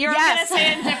right. But you're going to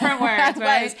say it in different words,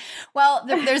 right? Well,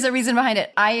 there's a reason behind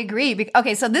it. I agree.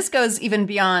 Okay, so this goes even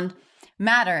beyond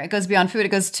matter. It goes beyond food. It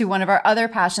goes to one of our other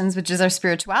passions, which is our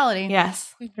spirituality.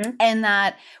 Yes. Mm-hmm. And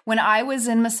that when I was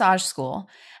in massage school,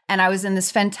 and I was in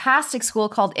this fantastic school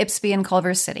called IPSB in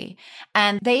Culver City.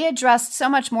 And they addressed so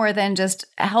much more than just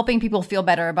helping people feel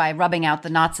better by rubbing out the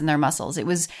knots in their muscles.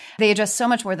 They addressed so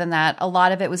much more than that. A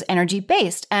lot of it was energy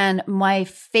based. And my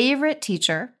favorite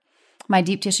teacher, my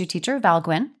deep tissue teacher, Val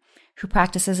Gwynn, who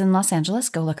practices in Los Angeles,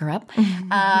 go look her up.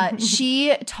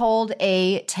 She told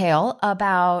a tale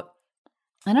about,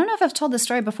 I don't know if I've told this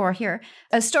story before here,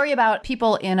 a story about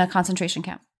people in a concentration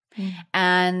camp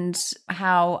and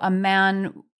how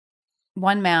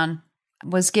one man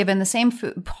was given the same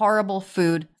food, horrible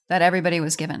food that everybody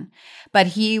was given, but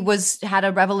he had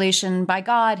a revelation by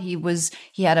God.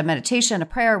 He had a meditation, a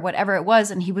prayer, whatever it was.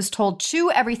 And he was told,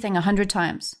 chew everything 100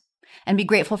 times and be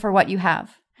grateful for what you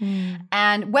have.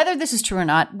 And whether this is true or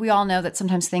not, we all know that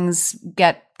sometimes things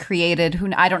get created.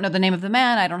 I don't know the name of the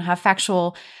man. I don't have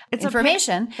factual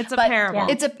information. It's a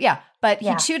parable. But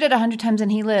he chewed it 100 times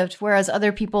and he lived. Whereas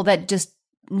other people that just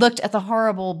looked at the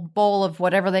horrible bowl of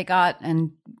whatever they got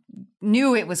and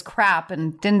knew it was crap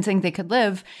and didn't think they could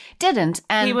live, didn't.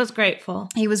 And he was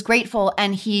grateful.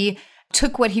 And he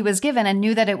took what he was given and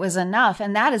knew that it was enough.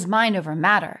 And that is mind over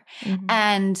matter. Mm-hmm.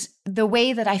 And the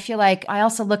way that I feel like I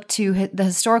also look to the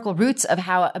historical roots of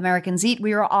how Americans eat.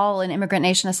 We were all an immigrant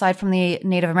nation, aside from the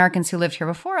Native Americans who lived here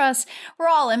before us. We're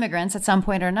all immigrants at some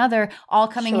point or another, all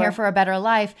coming here for a better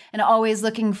life and always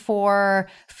looking for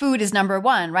food is number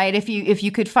one, right? If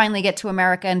you could finally get to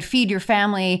America and feed your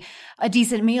family a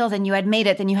decent meal, then you had made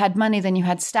it, then you had money, then you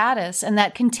had status. And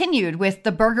that continued with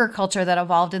the burger culture that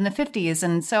evolved in the 50s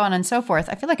and so on and so forth.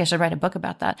 I feel like I should write a book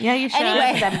about that. Yeah, you should.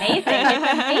 Anyway.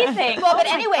 It's amazing. Well, but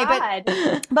anyway,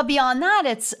 But beyond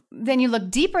that, then you look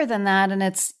deeper than that,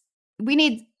 and we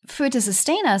need food to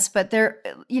sustain us. But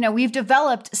we've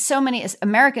developed so many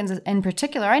Americans in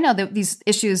particular. I know that these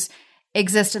issues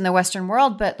exist in the Western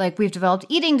world, but like we've developed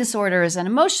eating disorders and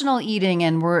emotional eating,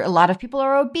 and a lot of people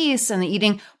are obese and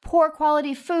eating poor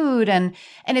quality food, and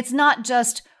it's not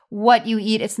just what you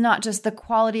eat. It's not just the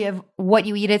quality of what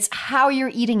you eat. It's how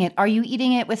you're eating it. Are you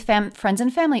eating it with friends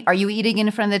and family? Are you eating it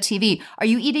in front of the TV? Are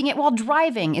you eating it while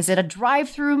driving? Is it a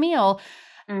drive-through meal?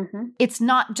 Mm-hmm. It's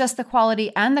not just the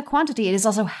quality and the quantity. It is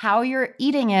also how you're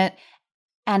eating it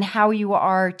and how you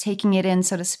are taking it in,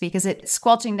 so to speak. Is it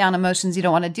squelching down emotions you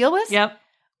don't want to deal with? Yep.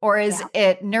 Or is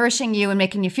it nourishing you and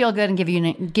making you feel good and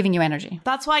giving you energy?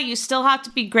 That's why you still have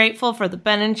to be grateful for the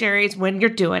Ben & Jerry's when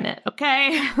you're doing it,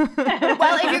 okay? Well,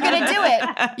 if you're going to do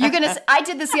it, I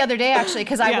did this the other day, actually,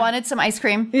 because I wanted some ice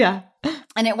cream. Yeah.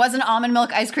 And it wasn't almond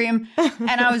milk ice cream. And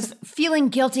I was feeling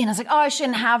guilty. And I was like, oh, I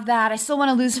shouldn't have that. I still want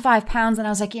to lose 5 pounds. And I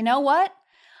was like, you know what?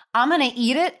 I'm going to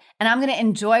eat it and I'm going to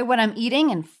enjoy what I'm eating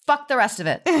and fuck the rest of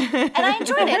it. And I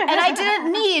enjoyed it. And I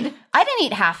didn't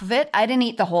eat half of it. I didn't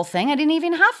eat the whole thing. I didn't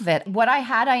even half of it. What I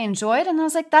had, I enjoyed. And I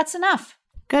was like, that's enough.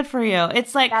 Good for you.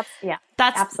 It's like,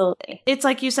 that's absolutely. It's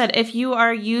like you said, if you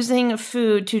are using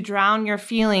food to drown your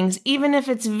feelings, even if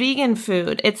it's vegan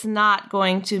food, it's not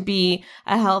going to be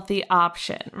a healthy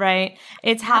option, right?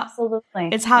 It's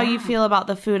how you feel about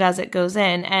the food as it goes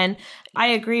in. And I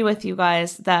agree with you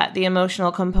guys that the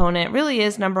emotional component really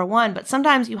is number one, but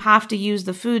sometimes you have to use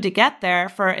the food to get there.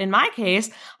 In my case,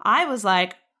 I was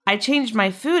like, I changed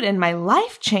my food and my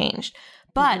life changed,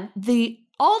 but the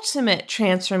ultimate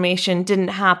transformation didn't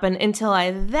happen until I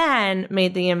then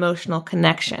made the emotional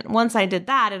connection. Once I did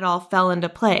that, it all fell into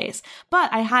place.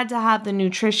 But I had to have the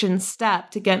nutrition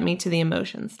step to get me to the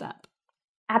emotion step.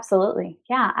 Absolutely.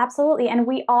 Yeah, absolutely. And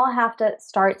we all have to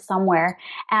start somewhere.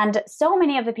 And so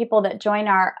many of the people that join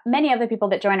our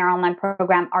online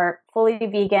program are fully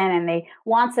vegan and they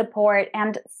want support.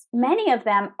 And many of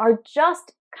them are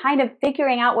just kind of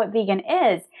figuring out what vegan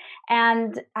is.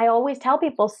 And I always tell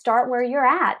people, start where you're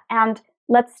at and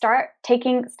let's start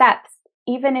taking steps,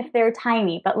 even if they're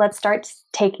tiny, but let's start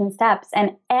taking steps.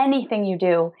 And anything you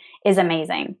do is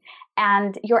amazing.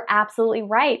 And you're absolutely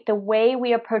right. The way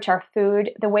we approach our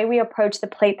food, the way we approach the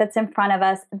plate that's in front of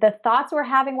us, the thoughts we're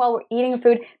having while we're eating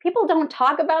food, people don't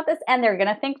talk about this and they're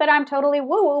going to think that I'm totally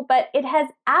woo-woo, but it has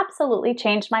absolutely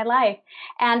changed my life.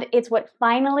 And it's what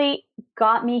finally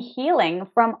got me healing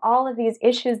from all of these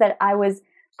issues that I was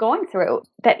going through,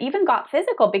 that even got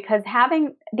physical, because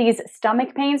having these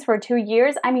stomach pains for 2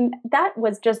 years, I mean, that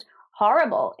was just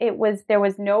horrible. There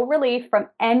was no relief from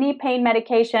any pain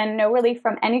medication, no relief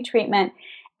from any treatment.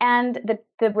 And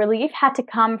the relief had to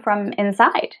come from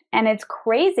inside. And it's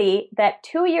crazy that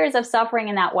 2 years of suffering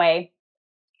in that way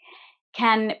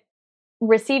can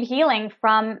receive healing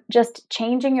from just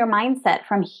changing your mindset,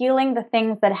 from healing the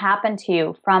things that happened to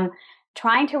you, from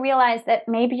trying to realize that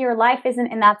maybe your life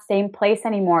isn't in that same place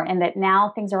anymore and that now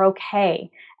things are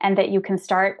okay and that you can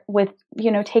start with,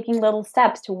 taking little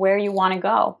steps to where you want to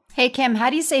go. Hey, Kim, how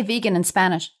do you say vegan in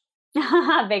Spanish?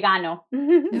 Vegano.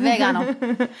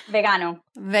 Vegano.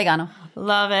 Vegano.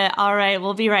 Love it. All right.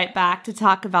 We'll be right back to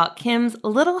talk about Kim's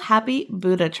little happy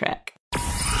Buddha trick.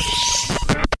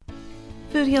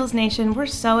 Food Heals Nation, we're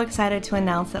so excited to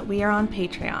announce that we are on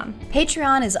Patreon.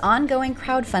 Patreon is ongoing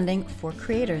crowdfunding for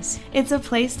creators. It's a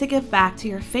place to give back to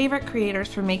your favorite creators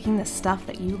for making the stuff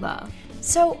that you love.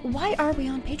 So why are we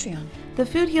on Patreon? The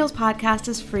Food Heals podcast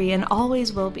is free and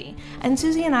always will be. And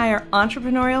Susie and I are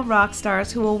entrepreneurial rock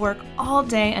stars who will work all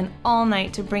day and all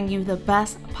night to bring you the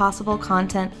best possible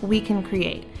content we can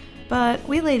create. But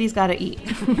we ladies gotta eat.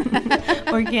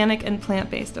 Organic and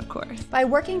plant-based, of course. By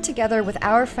working together with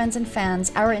our friends and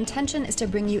fans, our intention is to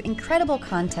bring you incredible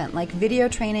content like video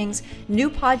trainings, new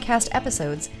podcast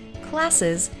episodes,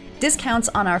 classes, discounts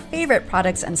on our favorite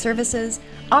products and services,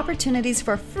 opportunities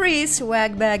for free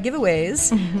swag bag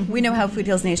giveaways. We know how Food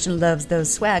Heals Nation loves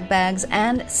those swag bags,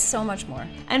 and so much more.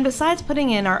 And besides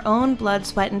putting in our own blood,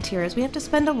 sweat, and tears, we have to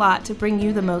spend a lot to bring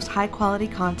you the most high-quality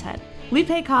content. We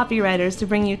pay copywriters to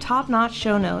bring you top-notch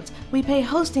show notes. We pay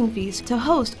hosting fees to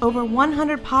host over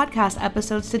 100 podcast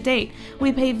episodes to date.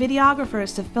 We pay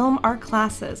videographers to film our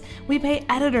classes. We pay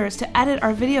editors to edit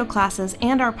our video classes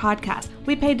and our podcast.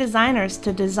 We pay designers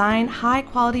to design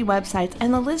high-quality websites,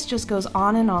 and the list just goes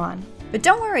on and on. But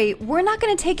don't worry, we're not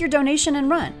going to take your donation and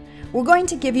run. We're going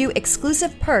to give you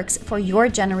exclusive perks for your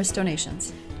generous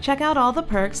donations. Check out all the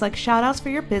perks like shoutouts for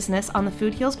your business on the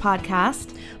Food Heals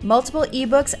podcast, multiple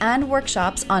ebooks and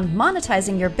workshops on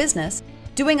monetizing your business,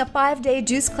 doing a 5-day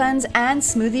juice cleanse and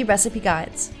smoothie recipe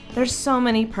guides. There's so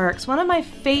many perks. One of my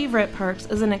favorite perks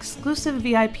is an exclusive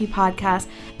VIP podcast,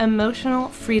 Emotional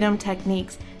Freedom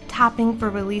Techniques, tapping for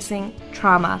releasing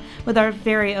trauma, with our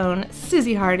very own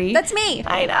Susie Hardy. That's me.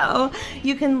 I know.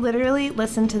 You can literally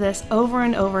listen to this over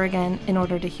and over again in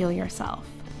order to heal yourself.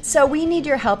 So we need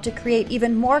your help to create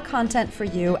even more content for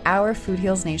you, our Food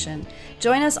Heals Nation.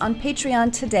 Join us on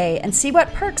Patreon today and see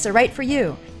what perks are right for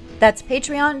you. That's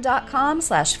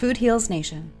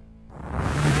patreon.com/foodhealsnation.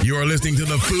 You're listening to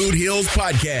the Food Heals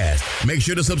Podcast. Make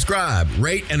sure to subscribe,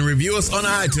 rate, and review us on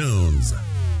iTunes.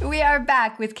 We are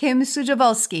back with Kim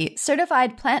Sujovolsky,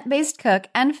 certified plant-based cook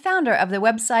and founder of the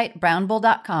website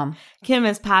brownbull.com. Kim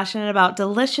is passionate about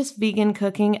delicious vegan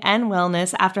cooking and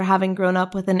wellness after having grown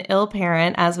up with an ill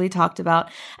parent, as we talked about,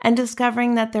 and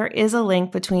discovering that there is a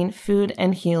link between food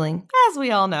and healing, as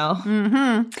we all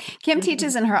know. Kim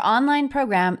teaches in her online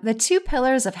program the 2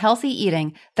 pillars of healthy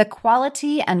eating, the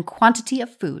quality and quantity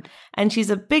of food. And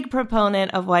she's a big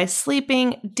proponent of why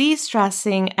sleeping,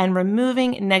 de-stressing, and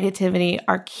removing negativity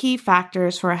are key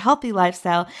factors for a healthy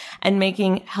lifestyle and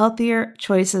making healthier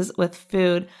choices with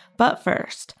food. But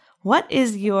first, what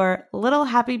is your little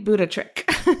happy Buddha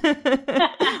trick?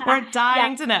 We're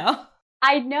dying to know.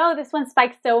 I know this one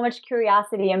spikes so much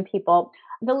curiosity in people.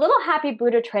 The little happy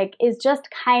Buddha trick is just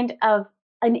kind of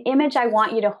an image I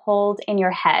want you to hold in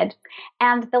your head.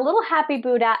 And the little happy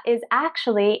Buddha is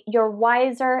actually your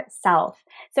wiser self.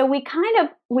 So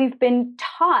we've been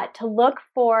taught to look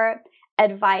for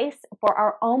advice for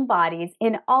our own bodies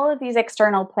in all of these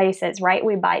external places, right?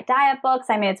 We buy diet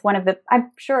books. I mean,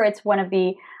 I'm sure it's one of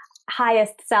the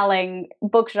highest selling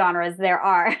book genres there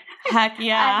are. Heck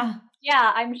yeah.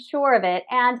 Yeah, I'm sure of it.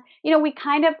 And,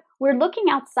 we're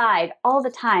looking outside all the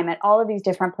time at all of these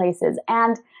different places,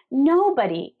 and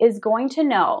nobody is going to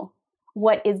know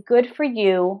what is good for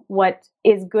you, what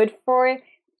is good for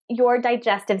your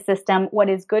digestive system, what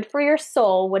is good for your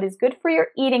soul, what is good for your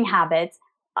eating habits,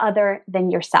 other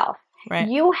than yourself. Right.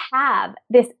 You have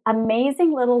this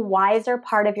amazing little wiser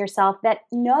part of yourself that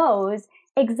knows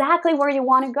exactly where you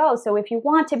want to go. So if you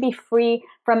want to be free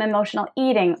from emotional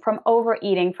eating, from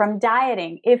overeating, from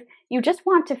dieting, if you just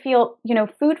want to feel,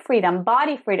 food freedom,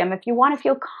 body freedom, if you want to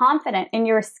feel confident in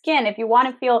your skin, if you want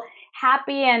to feel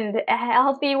happy and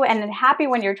healthy and happy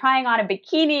when you're trying on a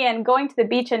bikini and going to the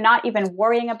beach and not even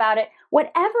worrying about it,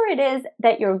 whatever it is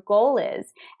that your goal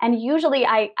is. And usually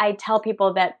I tell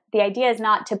people that the idea is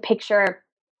not to picture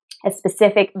a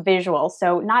specific visual.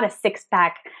 So not a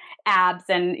 6-pack abs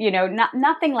and,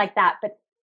 nothing like that. But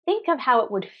think of how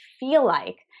it would feel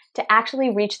like to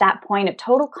actually reach that point of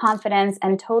total confidence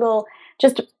and total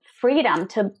just freedom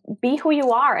to be who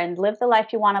you are and live the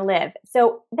life you want to live.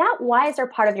 So that wiser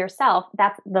part of yourself,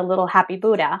 that's the little happy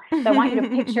Buddha. So I want you to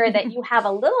picture that you have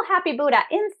a little happy Buddha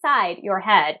inside your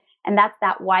head, and that's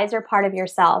that wiser part of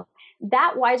yourself.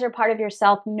 That wiser part of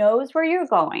yourself knows where you're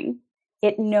going.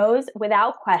 It knows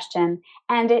without question,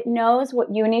 and it knows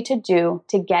what you need to do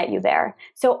to get you there.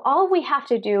 So all we have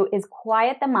to do is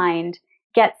quiet the mind,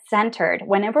 get centered.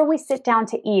 Whenever we sit down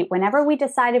to eat, whenever we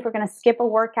decide if we're going to skip a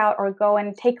workout or go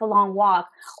and take a long walk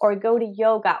or go to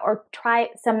yoga or try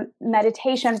some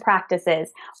meditation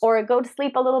practices or go to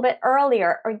sleep a little bit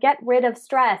earlier or get rid of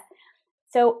stress.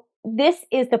 So this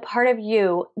is the part of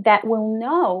you that will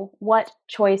know what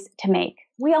choice to make.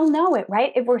 We all know it,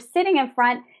 right? If we're sitting in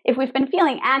front, if we've been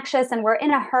feeling anxious and we're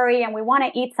in a hurry and we want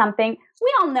to eat something,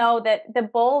 we all know that the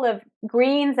bowl of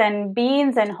greens and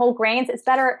beans and whole grains is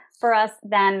better for us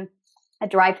than a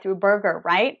drive-through burger,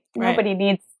 right? Nobody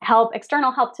needs help,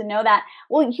 external help to know that.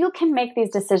 Well, you can make these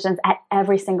decisions at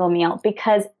every single meal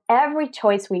because every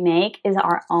choice we make is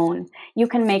our own. You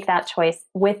can make that choice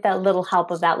with the little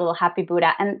help of that little happy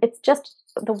Buddha. And it's just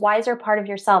the wiser part of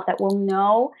yourself that will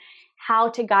know how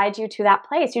to guide you to that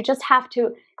place. You just have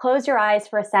to close your eyes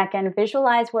for a second,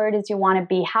 visualize where it is you want to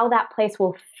be, how that place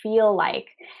will feel like,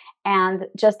 and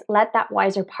just let that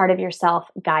wiser part of yourself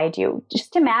guide you.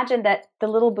 Just imagine that the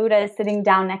little Buddha is sitting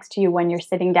down next to you when you're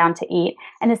sitting down to eat.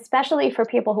 And especially for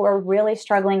people who are really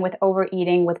struggling with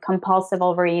overeating, with compulsive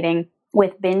overeating,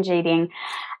 with binge eating,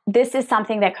 this is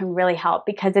something that can really help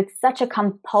because it's such a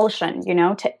compulsion,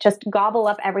 to just gobble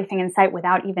up everything in sight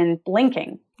without even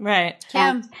blinking. Right.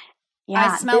 Kim,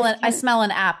 I smell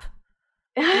an app.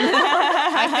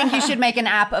 I think you should make an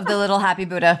app of the little happy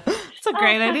Buddha. It's a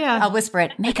great idea. I'll whisper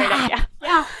it. Make an app.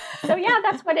 Yeah. So yeah,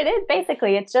 that's what it is.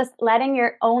 Basically, it's just letting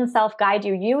your own self guide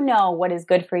you. You know what is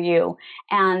good for you,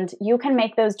 and you can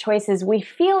make those choices. We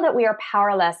feel that we are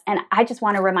powerless. And I just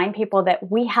want to remind people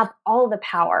that we have all the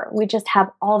power. We just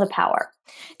have all the power.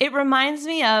 It reminds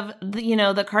me of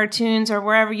the cartoons or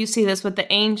wherever you see this with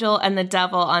the angel and the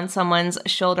devil on someone's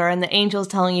shoulder, and the angel's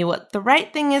telling you what the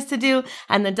right thing is to do,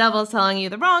 and the devil's telling you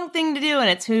the wrong thing to do, and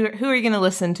it's who are you going to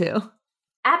listen to?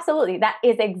 Absolutely. That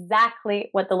is exactly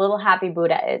what the little happy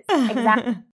Buddha is.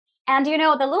 Exactly. And the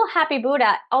little happy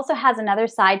Buddha also has another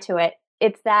side to it.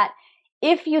 It's that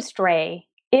if you stray,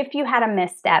 if you had a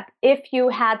misstep, if you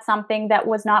had something that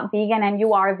was not vegan and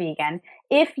you are vegan,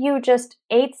 if you just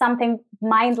ate something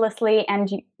mindlessly and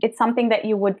it's something that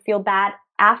you would feel bad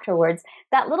afterwards,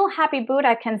 that little happy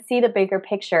Buddha can see the bigger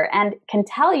picture and can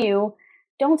tell you,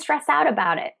 don't stress out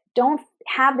about it. Don't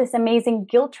have this amazing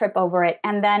guilt trip over it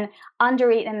and then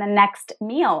undereat in the next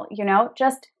meal.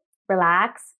 Just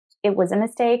relax. It was a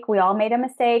mistake. We all made a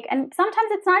mistake. And sometimes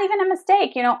it's not even a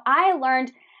mistake. I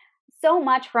learned so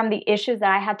much from the issues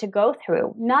that I had to go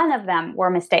through. None of them were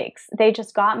mistakes. They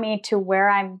just got me to where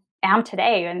I am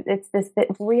today. And it's this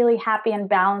really happy and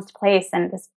balanced place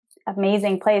and this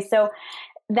amazing place. So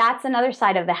that's another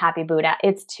side of the happy Buddha.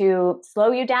 It's to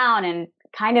slow you down and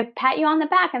kind of pat you on the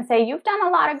back and say, you've done a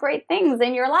lot of great things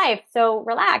in your life, so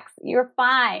relax, you're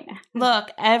fine.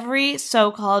 Look, every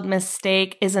so-called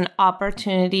mistake is an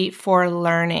opportunity for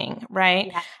learning,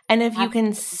 right? Yes, and if you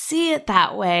can see it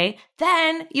that way,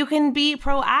 then you can be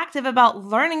proactive about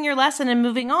learning your lesson and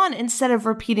moving on instead of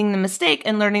repeating the mistake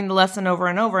and learning the lesson over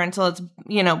and over until it's,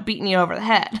 beating you over the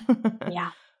head.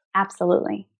 Yeah,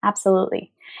 absolutely.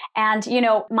 Absolutely. And,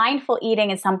 mindful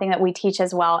eating is something that we teach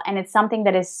as well. And it's something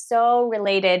that is so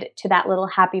related to that little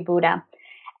happy Buddha.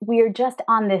 We are just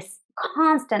on this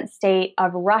constant state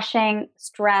of rushing,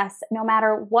 stress, no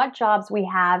matter what jobs we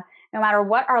have, no matter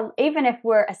even if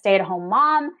we're a stay-at-home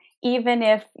mom, even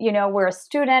if, we're a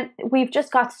student, we've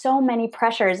just got so many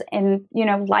pressures in,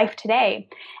 life today.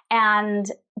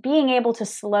 And being able to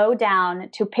slow down,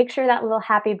 to picture that little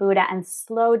happy Buddha and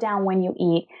slow down when you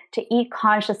eat, to eat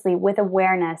consciously with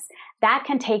awareness, that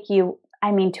can take you,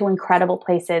 to incredible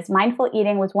places. Mindful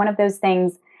eating was one of those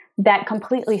things that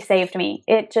completely saved me.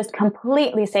 It just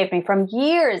completely saved me from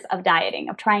years of dieting,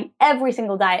 of trying every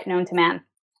single diet known to man.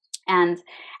 And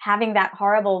having that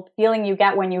horrible feeling you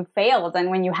get when you failed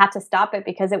and when you had to stop it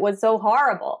because it was so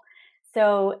horrible.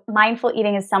 So mindful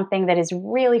eating is something that is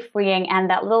really freeing, and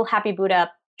that little happy Buddha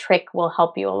trick will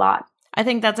help you a lot. I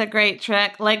think that's a great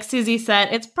trick. Like Susie said,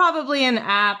 it's probably an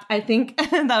app. I think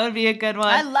that would be a good one.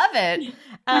 I love it.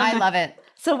 I love it.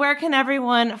 So where can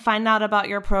everyone find out about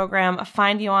your program,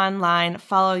 find you online,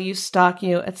 follow you, stalk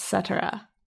you, etc.?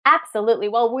 Absolutely.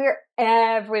 Well, we're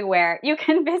everywhere. You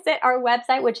can visit our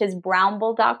website, which is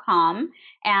brownble.com,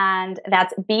 and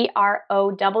that's BROWNBLE.com.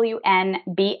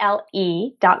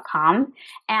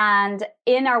 And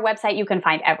in our website, you can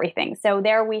find everything. So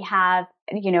there we have,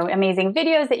 amazing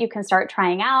videos that you can start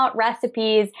trying out,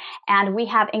 recipes, and we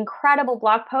have incredible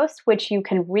blog posts, which you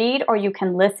can read or you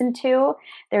can listen to.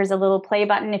 There's a little play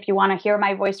button if you want to hear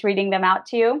my voice reading them out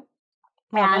to you.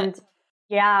 And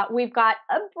yeah, we've got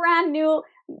a brand new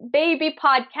baby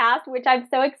podcast, which I'm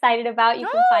so excited about. You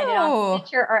can find it on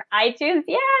Stitcher or iTunes.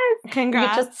 Yes.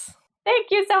 Congrats.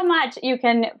 Thank you so much. You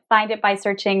can find it by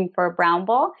searching for Brown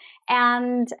Bull.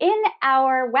 And in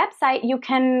our website, you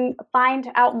can find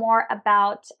out more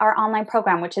about our online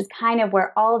program, which is kind of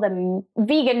where all the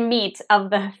vegan meat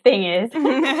of the thing is.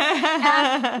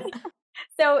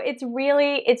 So it's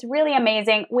really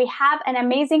amazing. We have an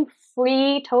amazing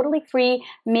totally free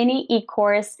mini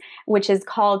e-course, which is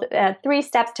called 3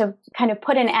 Steps to kind of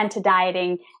put an end to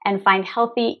dieting and find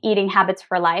healthy eating habits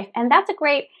for life. And that's a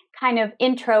great kind of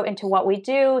intro into what we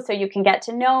do, so you can get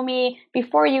to know me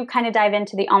before you kind of dive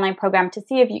into the online program to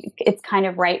see if it's kind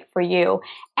of right for you.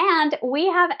 And we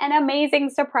have an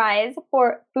amazing surprise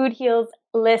for Food Heals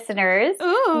listeners.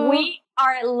 Ooh. We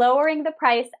are lowering the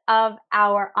price of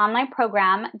our online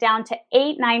program down to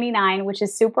 $8.99, which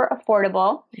is super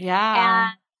affordable. Yeah.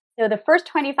 And so the first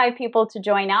 25 people to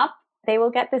join up, they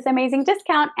will get this amazing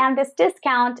discount, and this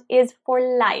discount is for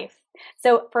life.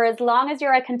 So for as long as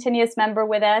you're a continuous member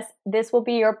with us, this will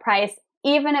be your price,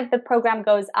 even if the program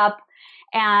goes up.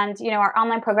 And, our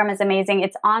online program is amazing.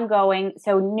 It's ongoing.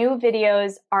 So new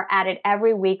videos are added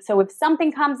every week. So if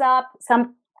something comes up,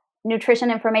 some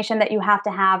nutrition information that you have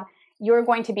to have, you're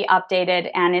going to be updated,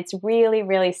 and it's really,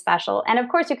 really special. And of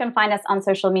course, you can find us on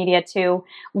social media too.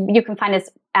 You can find us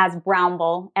as Brown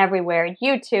Bull everywhere: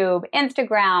 YouTube,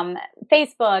 Instagram,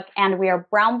 Facebook, and we are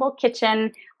Brown Bull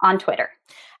Kitchen on Twitter.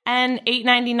 And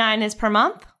 $8.99 is per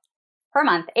month? per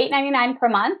month, $8.99 per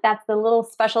month. That's the little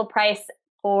special price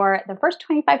for the first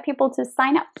 25 people to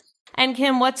sign up. And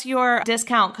Kim, what's your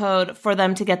discount code for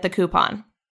them to get the coupon?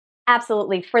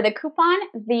 Absolutely. For the coupon,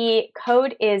 the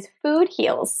code is Food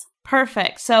Heals.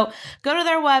 Perfect. So go to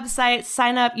their website,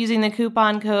 sign up using the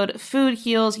coupon code Food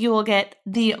Heals. You will get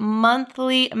the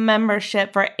monthly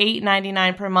membership for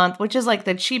 $8.99 per month, which is like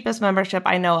the cheapest membership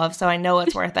I know of. So I know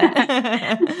it's worth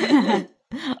it.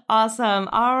 Awesome.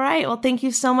 All right. Well, thank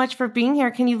you so much for being here.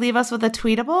 Can you leave us with a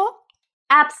tweetable?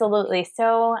 Absolutely.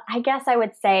 So I guess I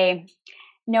would say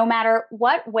no matter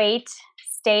what weight,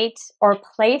 state, or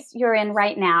place you're in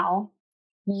right now,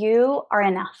 you are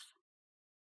enough.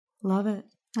 Love it.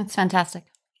 That's fantastic.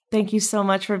 Thank you so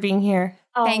much for being here.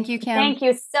 Oh, thank you, Kim. Thank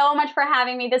you so much for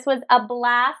having me. This was a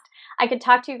blast. I could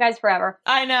talk to you guys forever.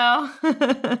 I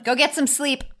know. Go get some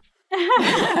sleep.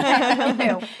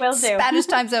 Will do. Spanish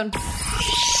time zone.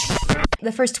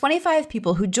 The first 25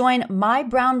 people who join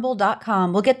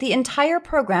mybrownbull.com will get the entire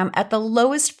program at the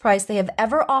lowest price they have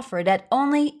ever offered at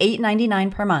only $8.99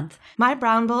 per month. My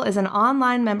Brown Bull is an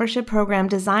online membership program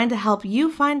designed to help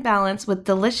you find balance with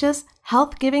delicious,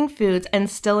 health-giving foods and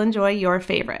still enjoy your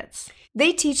favorites.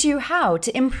 They teach you how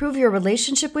to improve your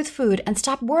relationship with food and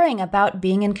stop worrying about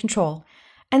being in control.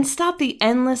 And stop the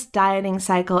endless dieting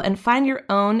cycle and find your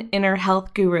own inner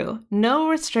health guru. No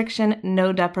restriction,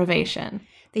 no deprivation.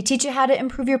 They teach you how to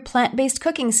improve your plant-based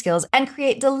cooking skills and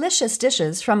create delicious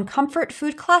dishes from comfort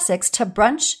food classics to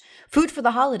brunch, food for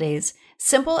the holidays,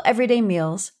 simple everyday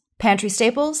meals, pantry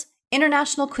staples,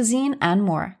 international cuisine, and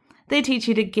more. They teach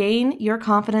you to gain your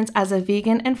confidence as a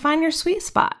vegan and find your sweet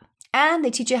spot. And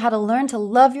they teach you how to learn to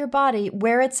love your body,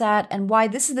 where it's at, and why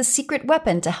this is the secret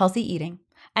weapon to healthy eating.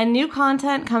 And new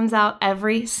content comes out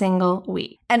every single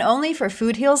week. And only for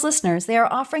Food Heals listeners, they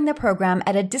are offering the program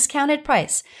at a discounted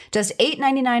price, just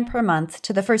 $8.99 per month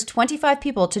to the first 25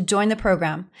 people to join the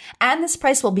program. And this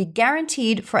price will be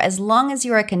guaranteed for as long as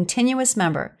you're a continuous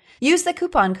member. Use the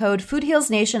coupon code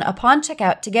FoodHealsNation upon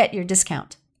checkout to get your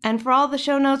discount. And for all the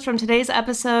show notes from today's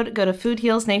episode, go to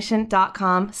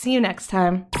foodhealsnation.com. See you next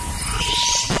time.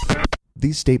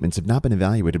 These statements have not been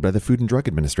evaluated by the Food and Drug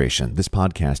Administration. This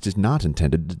podcast is not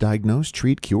intended to diagnose,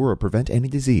 treat, cure, or prevent any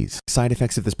disease. Side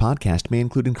effects of this podcast may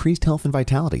include increased health and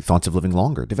vitality, thoughts of living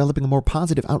longer, developing a more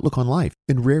positive outlook on life.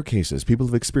 In rare cases, people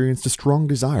have experienced a strong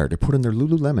desire to put on their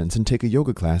Lululemons and take a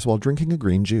yoga class while drinking a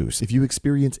green juice. If you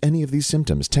experience any of these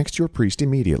symptoms, text your priest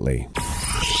immediately.